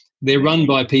 They're run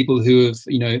by people who have,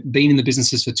 been in the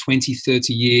businesses for 20,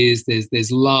 30 years.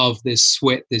 There's love, there's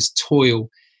sweat, there's toil.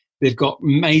 They've got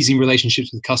amazing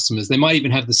relationships with customers. They might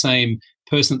even have the same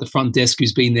person at the front desk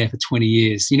who's been there for 20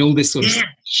 years. All this sort of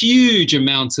huge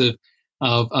amount of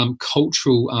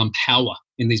cultural power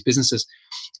in these businesses.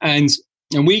 And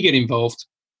we get involved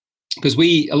because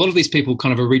a lot of these people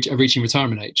kind of are reaching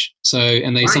retirement age.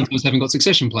 And they sometimes haven't got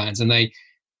succession plans, and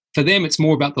for them, it's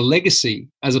more about the legacy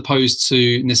as opposed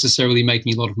to necessarily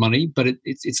making a lot of money, but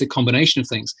it's a combination of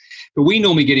things. But we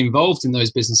normally get involved in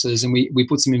those businesses, and we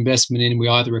put some investment in, and we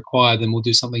either acquire them or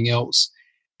do something else.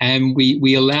 And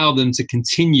we allow them to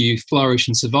continue, flourish,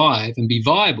 and survive and be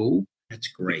viable. That's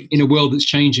great. In a world that's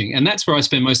changing. And that's where I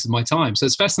spend most of my time. So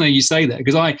it's fascinating you say that,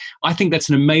 because I think that's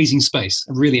an amazing space,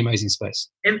 a really amazing space.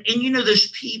 And those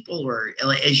people are,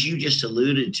 as you just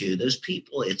alluded to, those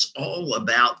people, it's all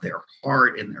about their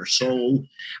heart and their soul.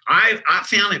 I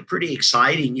found it pretty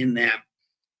exciting in that,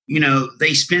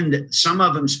 some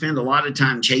of them spend a lot of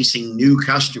time chasing new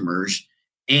customers,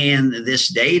 and this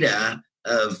data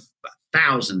of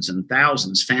thousands and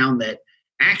thousands found that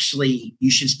actually you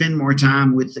should spend more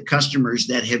time with the customers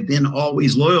that have been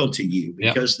always loyal to you,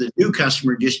 because the new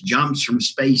customer just jumps from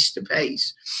space to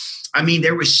pace. I mean,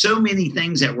 there were so many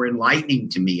things that were enlightening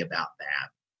to me about that.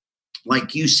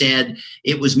 Like you said,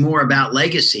 it was more about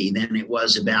legacy than it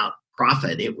was about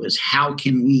profit. It was, how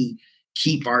can we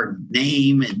keep our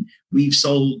name? And we've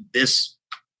sold this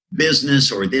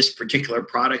business or this particular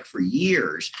product for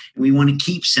years, and we want to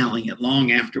keep selling it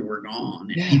long after we're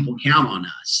gone, and people count on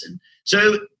us. And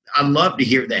so I love to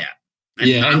hear that.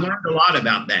 And I learned a lot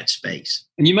about that space.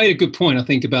 And you made a good point, I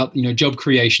think, about job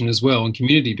creation as well and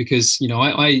community, because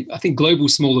I think global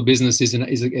smaller business is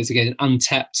again an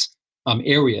untapped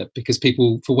area, because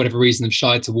people, for whatever reason, have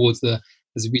shied towards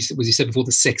as you said before,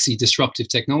 the sexy disruptive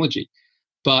technology.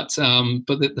 But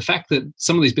the fact that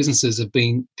some of these businesses have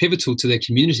been pivotal to their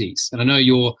communities, and I know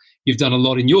you've done a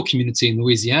lot in your community in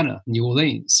Louisiana, New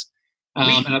Orleans,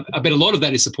 and I bet a lot of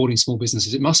that is supporting small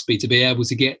businesses. It must be, to be able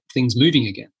to get things moving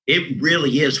again. It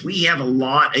really is. We have a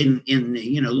lot in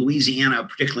Louisiana,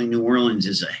 particularly New Orleans,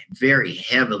 is a very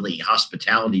heavily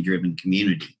hospitality-driven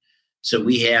community. So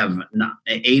we have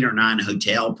 8 or 9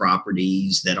 hotel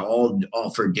properties that all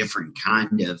offer different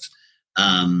kind of.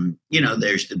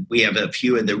 We have a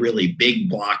few of the really big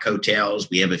block hotels.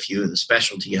 We have a few of the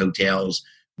specialty hotels.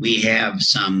 We have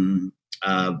some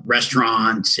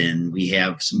restaurants, and we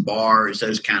have some bars,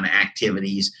 those kind of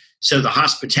activities. So the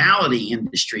hospitality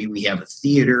industry, we have a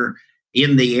theater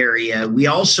in the area. We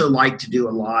also like to do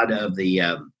a lot of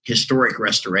the historic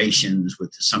restorations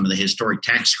with some of the historic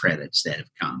tax credits that have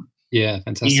come. Yeah,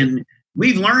 fantastic. And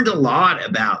we've learned a lot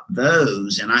about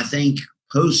those. And I think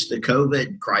post the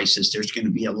COVID crisis, there's going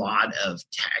to be a lot of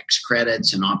tax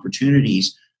credits and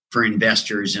opportunities for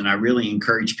investors. And I really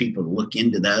encourage people to look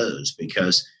into those,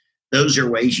 because those are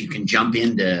ways you can jump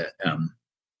into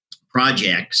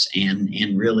projects, and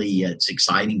really it's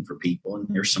exciting for people, and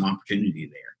there's some opportunity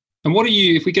there. And what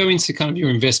if we go into kind of your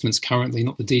investments currently,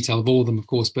 not the detail of all of them, of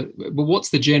course, but what's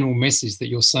the general message that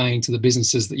you're saying to the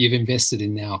businesses that you've invested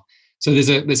in now? So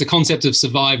there's a concept of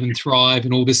survive and thrive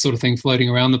and all this sort of thing floating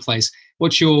around the place.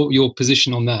 What's your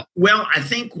position on that? Well, I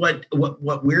think what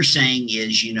we're saying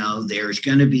is, there's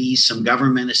going to be some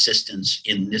government assistance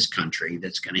in this country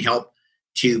that's going to help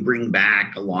to bring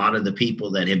back a lot of the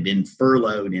people that have been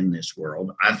furloughed in this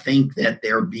world. I think that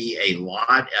there'll be a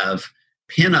lot of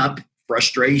pin-up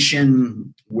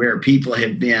frustration where people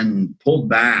have been pulled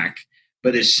back.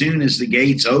 But as soon as the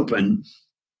gates open,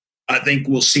 I think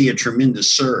we'll see a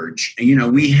tremendous surge.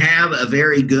 We have a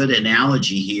very good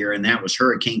analogy here, and that was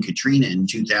Hurricane Katrina in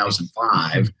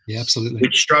 2005. Yeah, absolutely.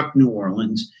 Which struck New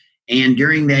Orleans. And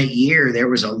during that year, there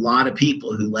was a lot of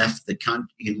people who left the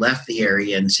country, who left the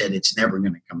area and said it's never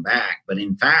going to come back. But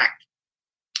in fact,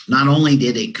 not only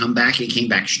did it come back, it came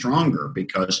back stronger,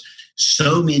 because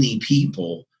so many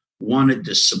people wanted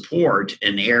to support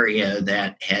an area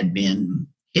that had been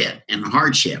hit in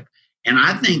hardship. And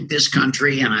I think this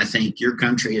country, and I think your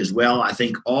country as well, I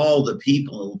think all the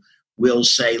people will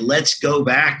say, let's go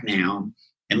back now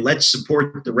and let's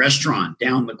support the restaurant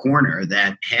down the corner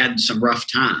that had some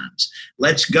rough times.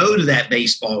 Let's go to that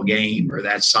baseball game or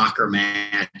that soccer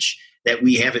match that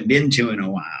we haven't been to in a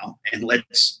while, and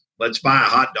let's buy a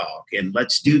hot dog, and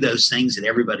let's do those things that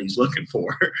everybody's looking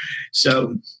for.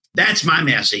 So that's my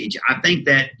message. I think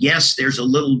that, yes,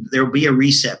 there'll be a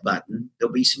reset button.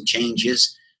 There'll be some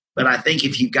changes. But I think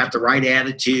if you've got the right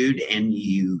attitude and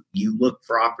you look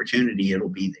for opportunity, it'll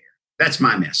be there. That's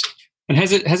my message. And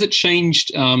has it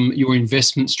changed your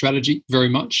investment strategy very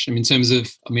much? I mean, in terms of,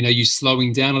 are you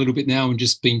slowing down a little bit now and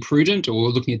just being prudent, or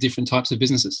looking at different types of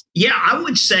businesses? Yeah, I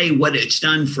would say what it's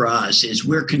done for us is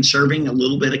we're conserving a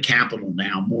little bit of capital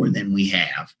now more than we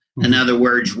have. Mm-hmm. In other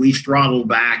words, we've throttled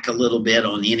back a little bit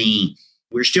on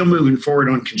we're still moving forward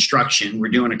on construction. We're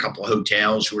doing a couple of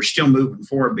hotels. We're still moving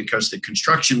forward because the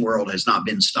construction world has not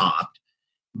been stopped.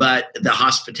 But the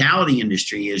hospitality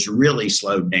industry is really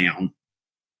slowed down.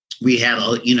 We had,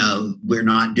 we're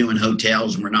not doing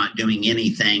hotels. We're not doing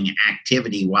anything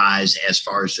activity-wise as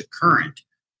far as the current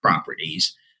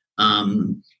properties.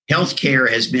 Healthcare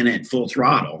has been at full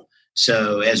throttle.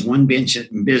 So as one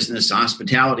business,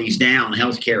 hospitality is down,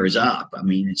 healthcare is up.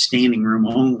 It's standing room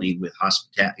only with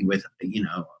hospitality, with,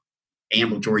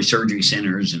 ambulatory surgery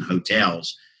centers and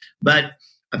hotels. But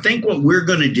I think what we're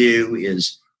going to do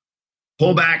is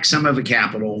pull back some of the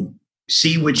capital,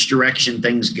 see which direction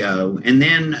things go, and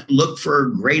then look for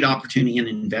great opportunity in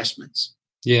investments.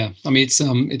 Yeah,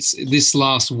 it's this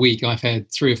last week I've had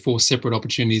 3 or 4 separate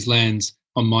opportunities land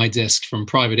on my desk from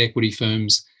private equity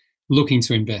firms looking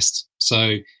to invest.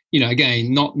 So,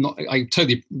 again, I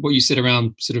totally, what you said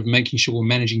around sort of making sure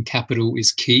managing capital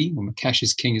is key. Well, cash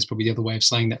is king is probably the other way of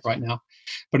saying that right now.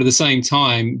 But at the same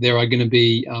time, there are going to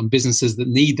be businesses that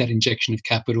need that injection of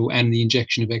capital and the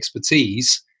injection of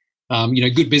expertise.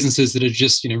 Good businesses that are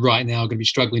just, right now are going to be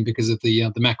struggling because of the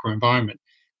macro environment.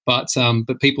 But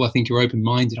people, I think, are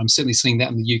open-minded. I'm certainly seeing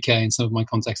that in the UK and some of my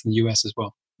contacts in the US as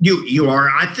well. You are.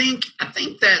 I think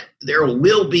that there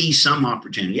will be some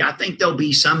opportunity. I think there'll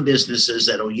be some businesses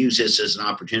that'll use this as an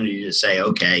opportunity to say,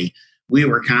 okay, we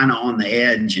were kind of on the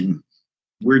edge and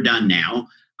we're done now.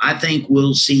 I think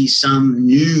we'll see some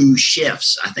new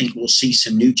shifts. I think we'll see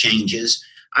some new changes.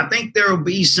 I think there will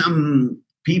be some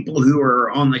people who are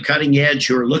on the cutting edge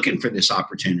who are looking for this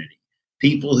opportunity.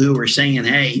 People who are saying,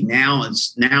 hey, now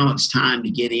it's time to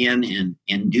get in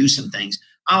and do some things.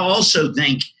 I also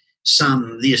think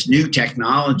some of these new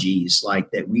technologies like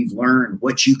that we've learned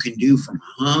what you can do from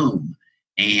home,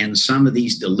 and some of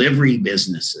these delivery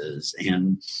businesses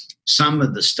and some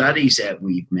of the studies that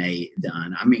we've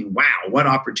done. Wow, what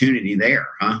opportunity there,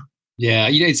 huh? Yeah,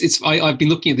 I've been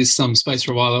looking at this space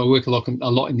for a while. I work a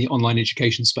lot in the online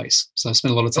education space, so I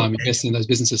spend a lot of time investing in those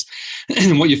businesses.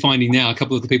 And what you're finding now, a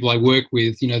couple of the people I work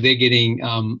with, they're getting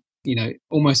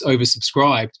almost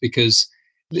oversubscribed, because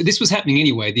this was happening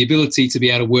anyway. The ability to be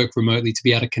able to work remotely, to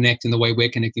be able to connect in the way we're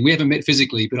connecting. We haven't met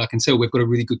physically, but I can tell we've got a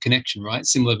really good connection, right?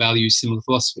 Similar values, similar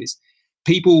philosophies.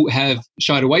 People have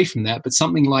shied away from that, but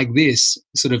something like this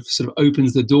sort of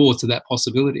opens the door to that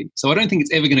possibility. So I don't think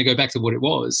it's ever going to go back to what it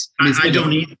was. I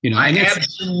don't either. I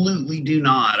absolutely do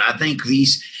not. I think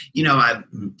these, I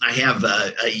have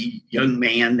a young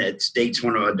man that dates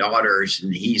one of our daughters,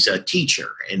 and he's a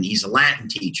teacher, and he's a Latin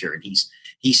teacher, and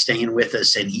he's staying with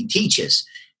us, and he teaches.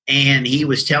 And he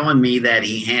was telling me that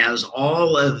he has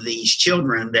all of these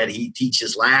children that he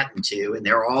teaches Latin to, and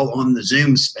they're all on the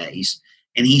Zoom space.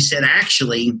 And he said,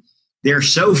 actually, they're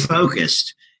so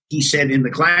focused. He said in the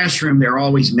classroom, they're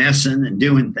always messing and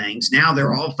doing things. Now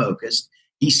they're all focused.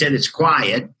 He said it's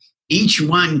quiet. Each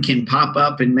one can pop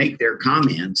up and make their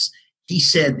comments. He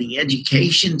said the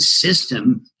education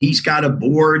system, he's got a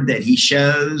board that he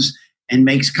shows and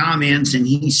makes comments. And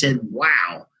he said,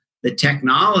 wow, the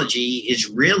technology is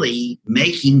really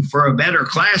making for a better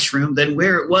classroom than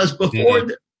where it was before.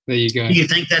 Yeah. There you go. Do you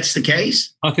think that's the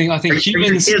case? I think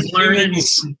humans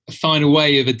find a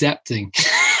way of adapting.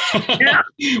 Yeah.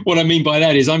 What I mean by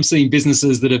that is I'm seeing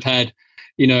businesses that have had,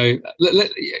 the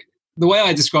way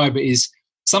I describe it is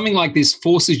something like this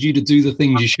forces you to do the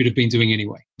things you should have been doing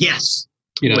anyway. Yes.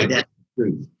 That's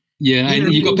true. Yeah,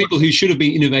 and you've got people who should have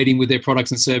been innovating with their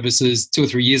products and services 2 or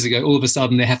 3 years ago. All of a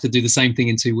sudden, they have to do the same thing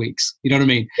in 2 weeks. You know what I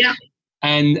mean? Yeah.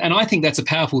 And I think that's a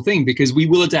powerful thing, because we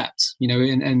will adapt.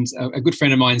 And a good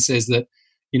friend of mine says that,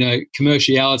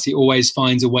 commerciality always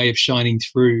finds a way of shining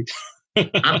through.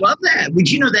 I love that.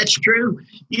 But that's true.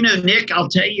 Nick, I'll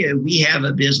tell you, we have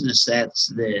a business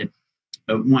that's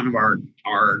one of our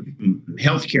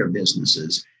healthcare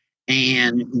businesses.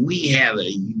 And we have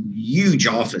a huge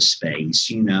office space,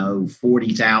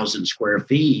 40,000 square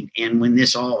feet. And when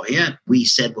this all hit, we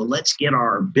said, well, let's get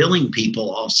our billing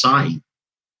people off site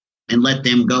and let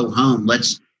them go home.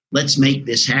 Let's make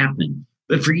this happen.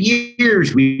 But for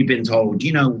years, we've been told,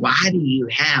 why do you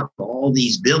have all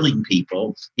these billing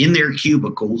people in their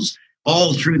cubicles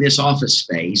all through this office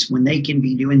space when they can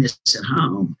be doing this at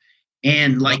home?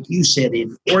 And like you said, it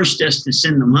forced us to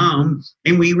send them home.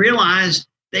 And we realized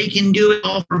they can do it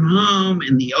all from home,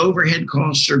 and the overhead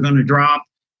costs are going to drop,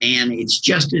 and it's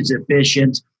just as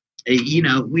efficient.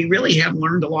 we really have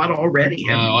learned a lot already.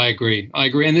 I agree.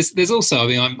 And there's also,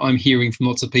 I'm hearing from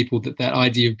lots of people that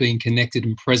idea of being connected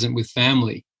and present with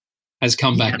family has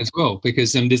come back as well,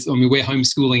 because we're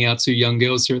homeschooling our 2 young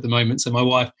girls here at the moment. So my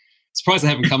wife, surprised they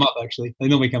haven't come up, actually. They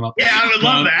normally come up. Yeah, I would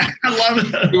love that. I love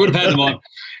it. We would have had them on.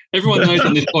 Everyone knows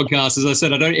on this podcast, as I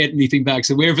said, I don't edit anything back.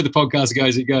 So wherever the podcast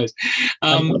goes, it goes.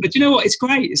 But you know what? It's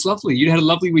great. It's lovely. You had a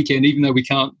lovely weekend, even though we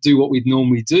can't do what we'd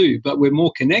normally do. But we're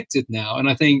more connected now. And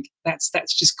I think that's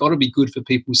just got to be good for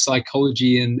people's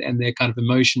psychology and their kind of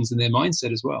emotions and their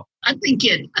mindset as well. I think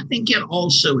it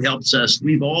also helps us.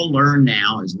 We've all learned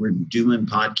now as we're doing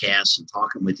podcasts and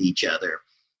talking with each other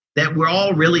that we're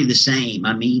all really the same.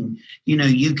 I mean,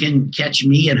 you can catch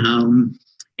me at home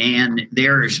and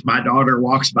there's my daughter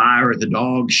walks by or the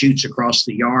dog shoots across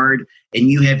the yard and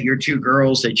you have your 2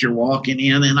 girls that you're walking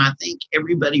in. And I think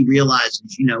everybody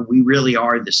realizes, we really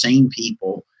are the same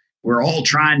people. We're all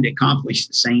trying to accomplish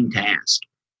the same task.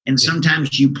 And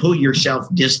sometimes you pull yourself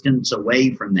distance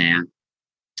away from that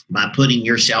by putting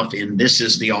yourself in, this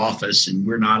is the office and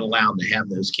we're not allowed to have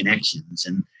those connections.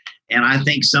 And I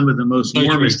think some of the most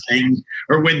warmest things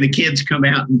are when the kids come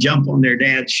out and jump on their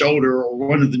dad's shoulder, or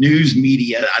one of the news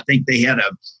media. I think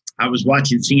I was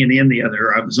watching CNN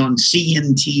I was on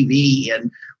CNTV, and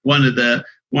one of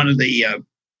the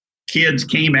kids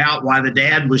came out while the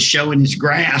dad was showing his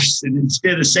graphs, and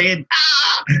instead of saying,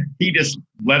 he just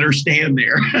let her stand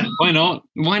there. Why not?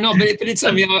 But it's,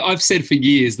 I've said for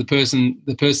years, the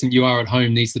person you are at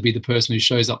home needs to be the person who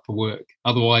shows up for work.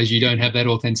 Otherwise you don't have that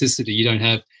authenticity.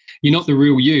 You're not the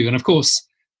real you. And of course,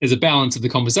 there's a balance of the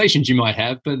conversations you might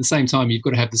have, but at the same time, you've got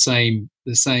to have the same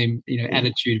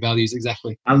attitude, values.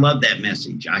 Exactly. I love that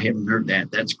message. I haven't heard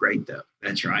that. That's great, though.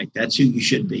 That's right. That's who you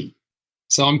should be.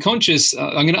 So I'm conscious.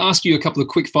 I'm going to ask you a couple of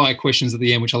quick fire questions at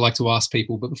the end, which I like to ask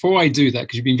people. But before I do that,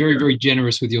 because you've been very, very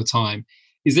generous with your time,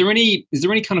 is there any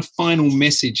kind of final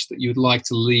message that you would like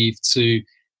to leave to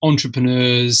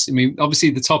entrepreneurs? Obviously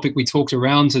the topic we talked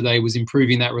around today was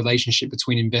improving that relationship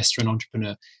between investor and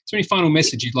entrepreneur. Is there any final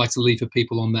message you'd like to leave for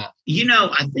people on that?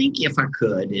 I think if I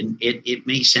could, and it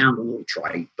may sound a little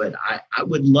trite, but I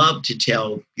would love to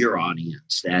tell your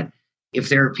audience that if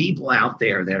there are people out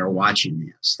there that are watching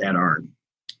this that are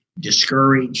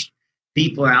discouraged,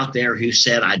 people out there who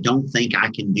said, I don't think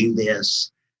I can do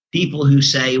this, people who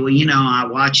say, well, I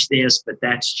watched this, but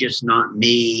that's just not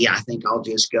me. I think I'll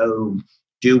just go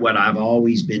do what I've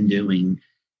always been doing.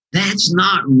 That's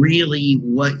not really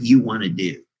what you want to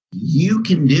do. You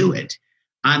can do it.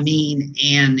 And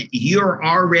you're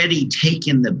already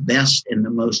taking the best and the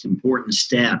most important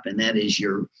step. And that is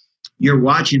you're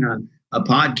watching a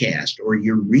podcast, or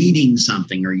you're reading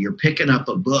something, or you're picking up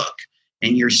a book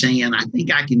and you're saying, I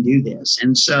think I can do this.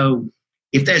 And so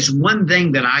if there's one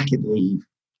thing that I could leave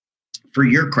for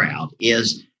your crowd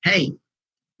is, hey,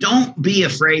 don't be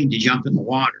afraid to jump in the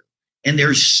water. And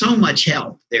there's so much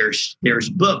help. There's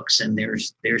books, and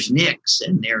there's Nick's,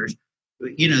 and there's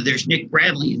Nick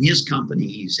Bradley and his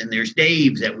companies, and there's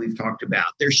Dave's that we've talked about.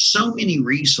 There's so many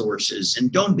resources,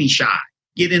 and don't be shy.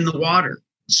 Get in the water,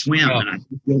 swim, and I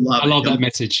think you'll love it. I love that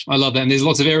message. I love that. And there's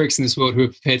lots of Erics in this world who are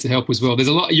prepared to help as well.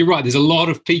 You're right. There's a lot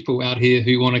of people out here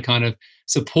who want to kind of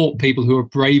support people who are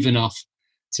brave enough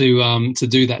to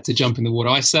do that, to jump in the water.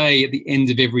 I say at the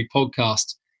end of every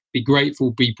podcast, be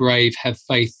grateful, be brave, have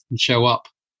faith, and show up,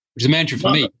 which is a mantra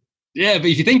for me. Yeah, but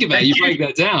if you think about it, you break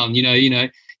that down,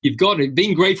 you've got it.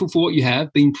 Being grateful for what you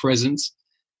have, being present,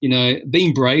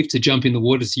 being brave to jump in the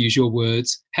water, to use your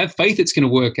words, have faith it's going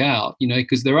to work out,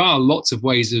 because there are lots of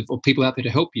ways of people out there to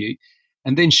help you.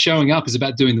 And then showing up is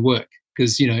about doing the work,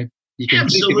 because, you can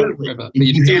think about it forever, but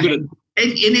you're still good.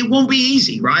 And it won't be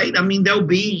easy, right?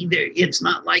 It's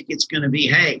not like it's going to be,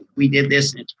 hey, we did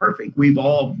this and it's perfect. We've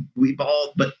all,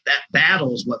 but that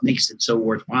battle is what makes it so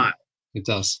worthwhile. It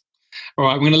does. All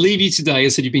right, I'm going to leave you today. I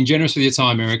said you've been generous with your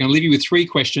time, Eric. I'm going to leave you with 3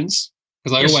 questions,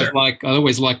 because I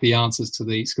always like the answers to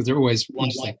these, because they're always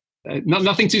interesting.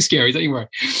 Nothing too scary, don't you worry.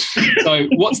 So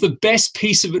what's the best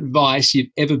piece of advice you've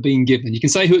ever been given? You can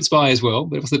say who it's by as well,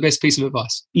 but what's the best piece of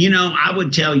advice? I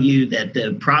would tell you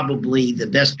that probably the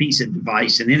best piece of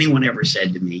advice that anyone ever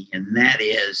said to me, and that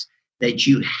is that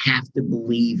you have to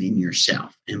believe in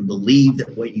yourself and believe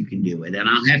that what you can do it. And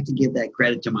I'll have to give that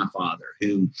credit to my father,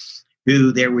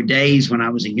 who there were days when I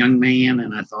was a young man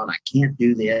and I thought, I can't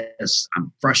do this,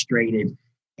 I'm frustrated.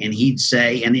 And he'd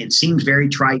say, and it seems very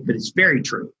trite, but it's very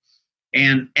true.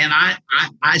 And I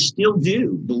still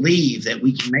do believe that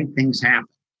we can make things happen.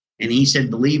 And he said,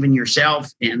 believe in yourself.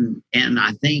 And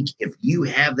I think if you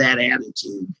have that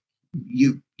attitude,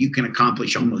 you can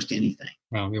accomplish almost anything.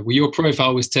 Well, your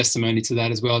profile was testimony to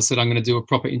that as well. I said, I'm going to do a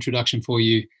proper introduction for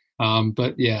you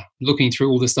But yeah, looking through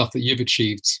all the stuff that you've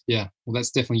achieved, yeah, well,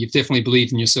 you've definitely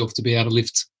believed in yourself to be able to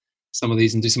lift some of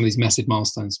these and do some of these massive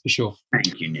milestones for sure.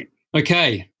 Thank you, Nick.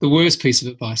 Okay, the worst piece of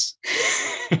advice.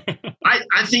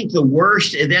 I think the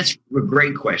worst, that's a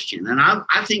great question. And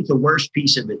I think the worst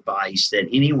piece of advice that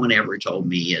anyone ever told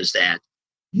me is that,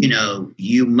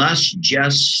 you must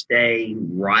just stay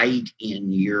right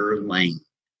in your lane.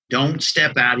 Don't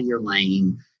step out of your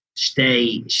lane.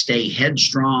 Stay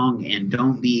headstrong and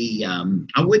don't be,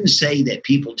 I wouldn't say that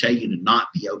people tell you to not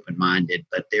be open-minded,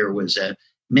 but there was a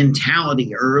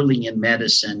mentality early in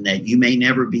medicine that you may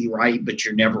never be right, but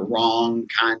you're never wrong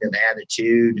kind of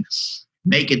attitude.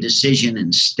 Make a decision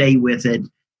and stay with it.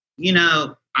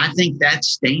 I think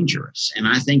that's dangerous. And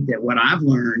I think that what I've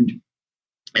learned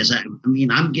is,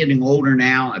 I'm getting older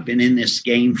now. I've been in this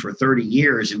game for 30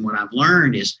 years. And what I've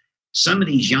learned is some of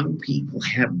these young people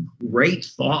have great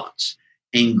thoughts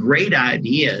and great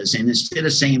ideas. And instead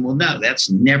of saying, well, no, that's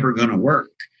never going to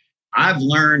work, I've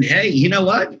learned, hey, you know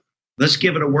what? Let's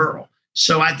give it a whirl.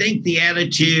 So I think the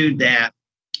attitude that,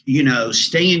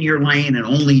 stay in your lane and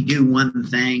only do one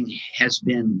thing has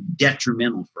been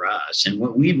detrimental for us. And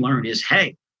what we've learned is,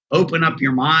 hey, open up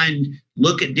your mind,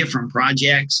 look at different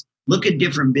projects, look at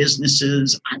different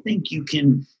businesses. I think you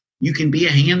can be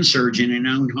a hand surgeon and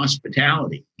own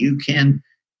hospitality. You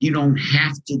don't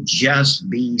have to just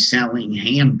be selling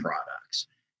hand products.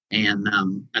 And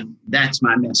that's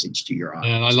my message to your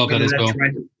audience. Yeah, I love that as well.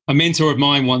 Right. A mentor of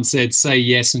mine once said, say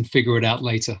yes and figure it out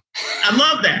later. I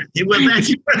love that. It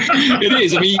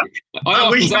is. I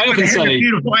often say a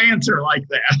beautiful answer like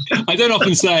that. I don't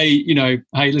often say,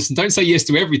 hey, listen, don't say yes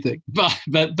to everything, but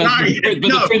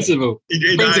the principle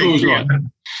is right.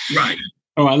 Right.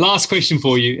 All right. Last question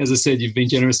for you. As I said, you've been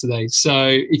generous today. So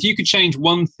if you could change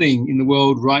one thing in the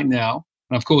world right now,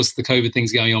 and of course the COVID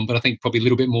thing's going on, but I think probably a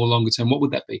little bit more longer term, what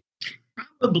would that be?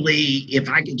 Probably, if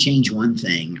I could change one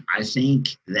thing, I think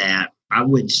that I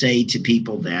would say to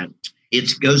people that it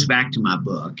goes back to my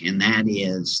book, and that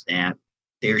is that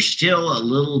there's still a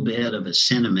little bit of a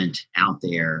sentiment out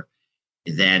there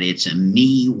that it's a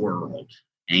me world.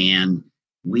 And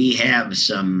we have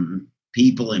some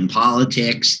people in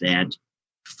politics that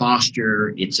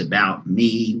foster it's about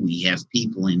me. We have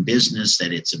people in business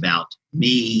that it's about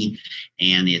me,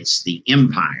 and it's the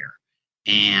empire.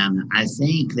 And I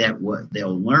think that what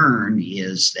they'll learn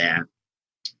is that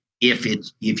if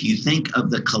you think of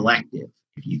the collective,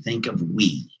 if you think of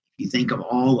we, if you think of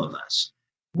all of us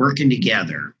working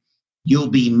together, you'll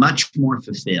be much more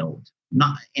fulfilled.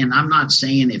 And I'm not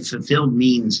saying if fulfilled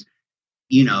means,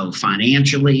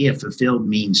 financially, if fulfilled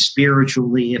means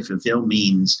spiritually, if fulfilled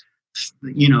means,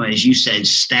 as you said,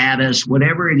 status,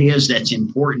 whatever it is that's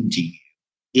important to you.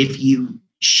 If you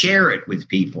share it with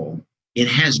people, it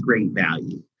has great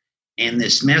value. And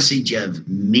this message of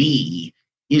me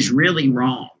is really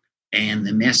wrong. And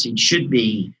the message should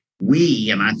be we,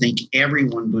 and I think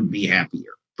everyone would be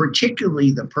happier,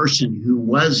 particularly the person who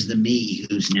was the me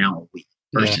who's now a we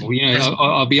person. Yeah,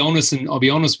 I'll be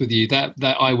honest with you that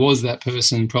I was that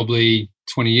person probably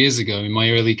 20 years ago in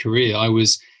my early career.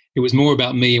 It was more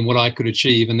about me and what I could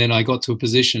achieve. And then I got to a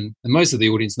position, and most of the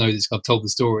audience know this, I've told the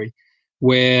story,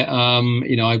 where,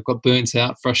 I got burnt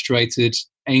out, frustrated,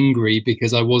 angry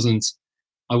because I wasn't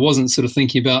sort of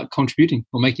thinking about contributing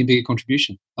or making a bigger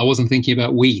contribution. I wasn't thinking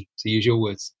about we, to use your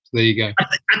words. So there you go.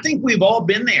 I think we've all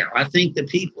been there. I think the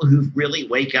people who really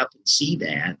wake up and see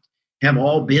that have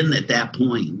all been at that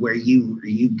point where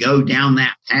you go down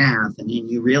that path and then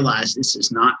you realize this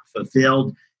is not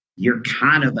fulfilled. You're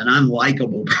kind of an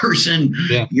unlikable person.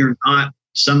 Yeah. You're not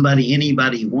somebody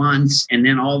anybody wants. And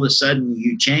then all of a sudden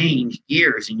you change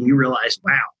gears and you realize,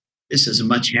 wow, this is a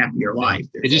much happier life.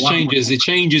 It just changes. It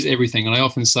changes everything. And I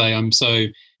often say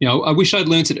I wish I'd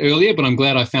learned it earlier, but I'm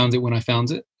glad I found it when I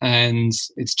found it. And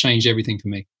it's changed everything for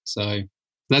me. So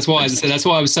that's why, as I said, that's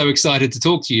why I was so excited to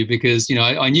talk to you, because,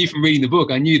 I knew from reading the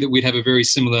book, I knew that we'd have a very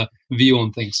similar view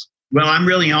on things. Well, I'm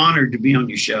really honored to be on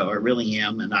your show. I really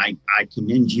am. And I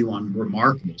commend you on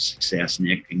remarkable success,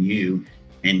 Nick, and you,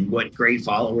 and what great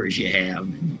followers you have.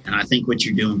 And I think what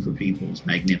you're doing for people is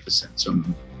magnificent. So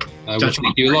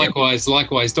thank you. Likewise.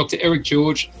 Dr. Eric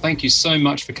George, thank you so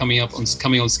much for coming on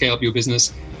Scale Up Your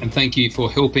Business. And thank you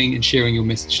for helping and sharing your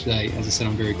message today. As I said,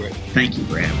 I'm very grateful. Thank you,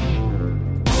 Brad.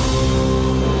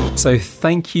 So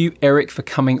thank you, Eric, for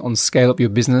coming on Scale Up Your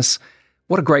Business.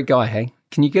 What a great guy, hey?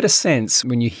 Can you get a sense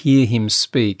when you hear him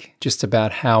speak just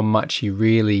about how much he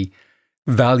really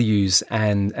values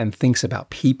and thinks about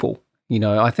people?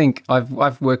 I think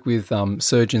I've worked with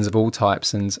surgeons of all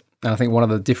types, and I think one of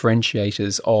the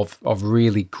differentiators of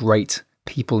really great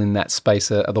people in that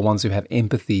space are the ones who have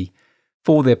empathy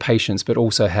for their patients, but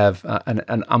also have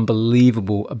an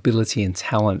unbelievable ability and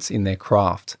talent in their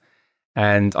craft.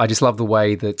 And I just love the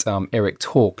way that Eric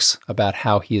talks about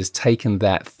how he has taken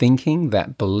that thinking,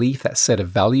 that belief, that set of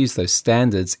values, those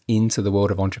standards into the world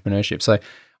of entrepreneurship. So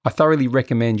I thoroughly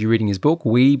recommend you reading his book,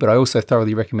 but I also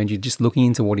thoroughly recommend you just looking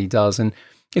into what he does. And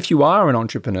if you are an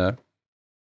entrepreneur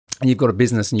and you've got a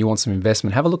business and you want some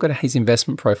investment, have a look at his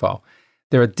investment profile.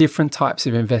 There are different types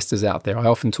of investors out there. I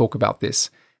often talk about this.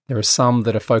 There are some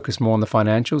that are focused more on the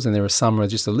financials, and there are some who are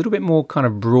just a little bit more kind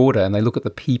of broader, and they look at the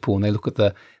people and they look at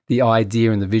the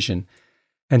idea and the vision.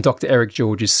 And Dr. Eric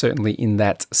George is certainly in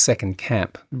that second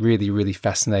camp. Really, really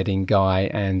fascinating guy.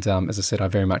 And as I said, I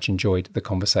very much enjoyed the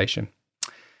conversation.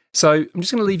 So I'm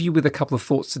just going to leave you with a couple of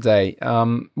thoughts today.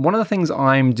 One of the things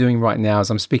I'm doing right now is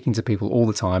I'm speaking to people all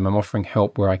the time. I'm offering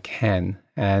help where I can,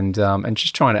 and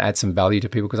just trying to add some value to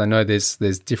people, because I know there's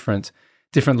different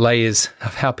layers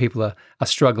of how people are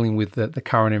struggling with the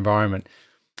current environment.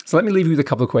 So let me leave you with a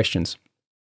couple of questions.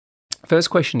 First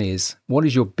question is, what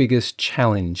is your biggest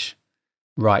challenge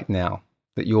right now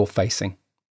that you're facing?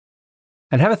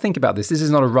 And have a think about this. This is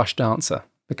not a rushed answer,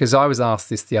 because I was asked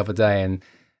this the other day, and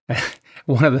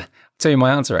I'll tell you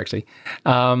my answer actually.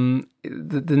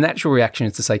 The natural reaction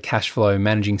is to say cash flow,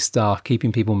 managing staff,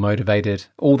 keeping people motivated,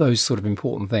 all those sort of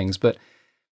important things. But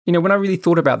when I really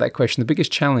thought about that question, the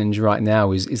biggest challenge right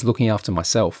now is looking after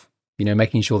myself.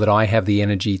 Making sure that I have the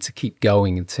energy to keep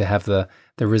going and to have the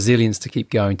resilience to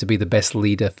keep going, to be the best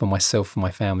leader for myself, for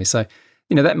my family. So,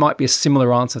 that might be a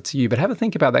similar answer to you, but have a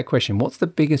think about that question. What's the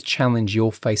biggest challenge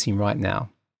you're facing right now?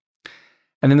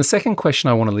 And then the second question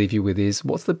I want to leave you with is,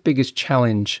 what's the biggest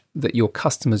challenge that your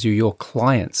customers or your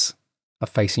clients are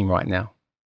facing right now?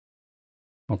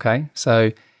 Okay,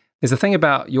 so there's a thing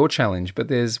about your challenge,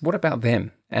 but what about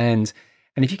them? And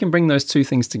if you can bring those two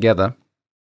things together,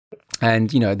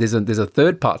 and there's a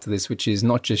third part to this, which is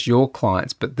not just your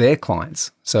clients, but their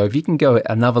clients. So if you can go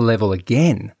another level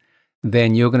again,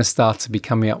 then you're going to start to be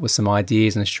coming up with some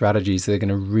ideas and strategies that are going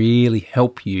to really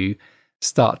help you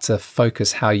start to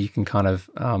focus how you can kind of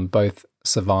both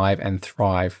survive and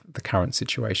thrive the current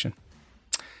situation.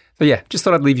 So yeah, just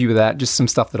thought I'd leave you with that. Just some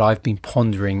stuff that I've been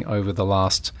pondering over the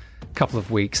last couple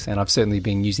of weeks, and I've certainly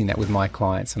been using that with my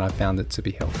clients, and I've found it to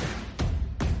be helpful.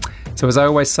 So as I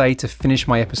always say to finish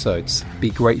my episodes,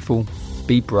 be grateful,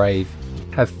 be brave,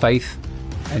 have faith,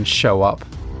 and show up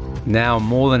now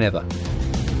more than ever.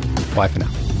 Bye for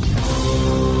now.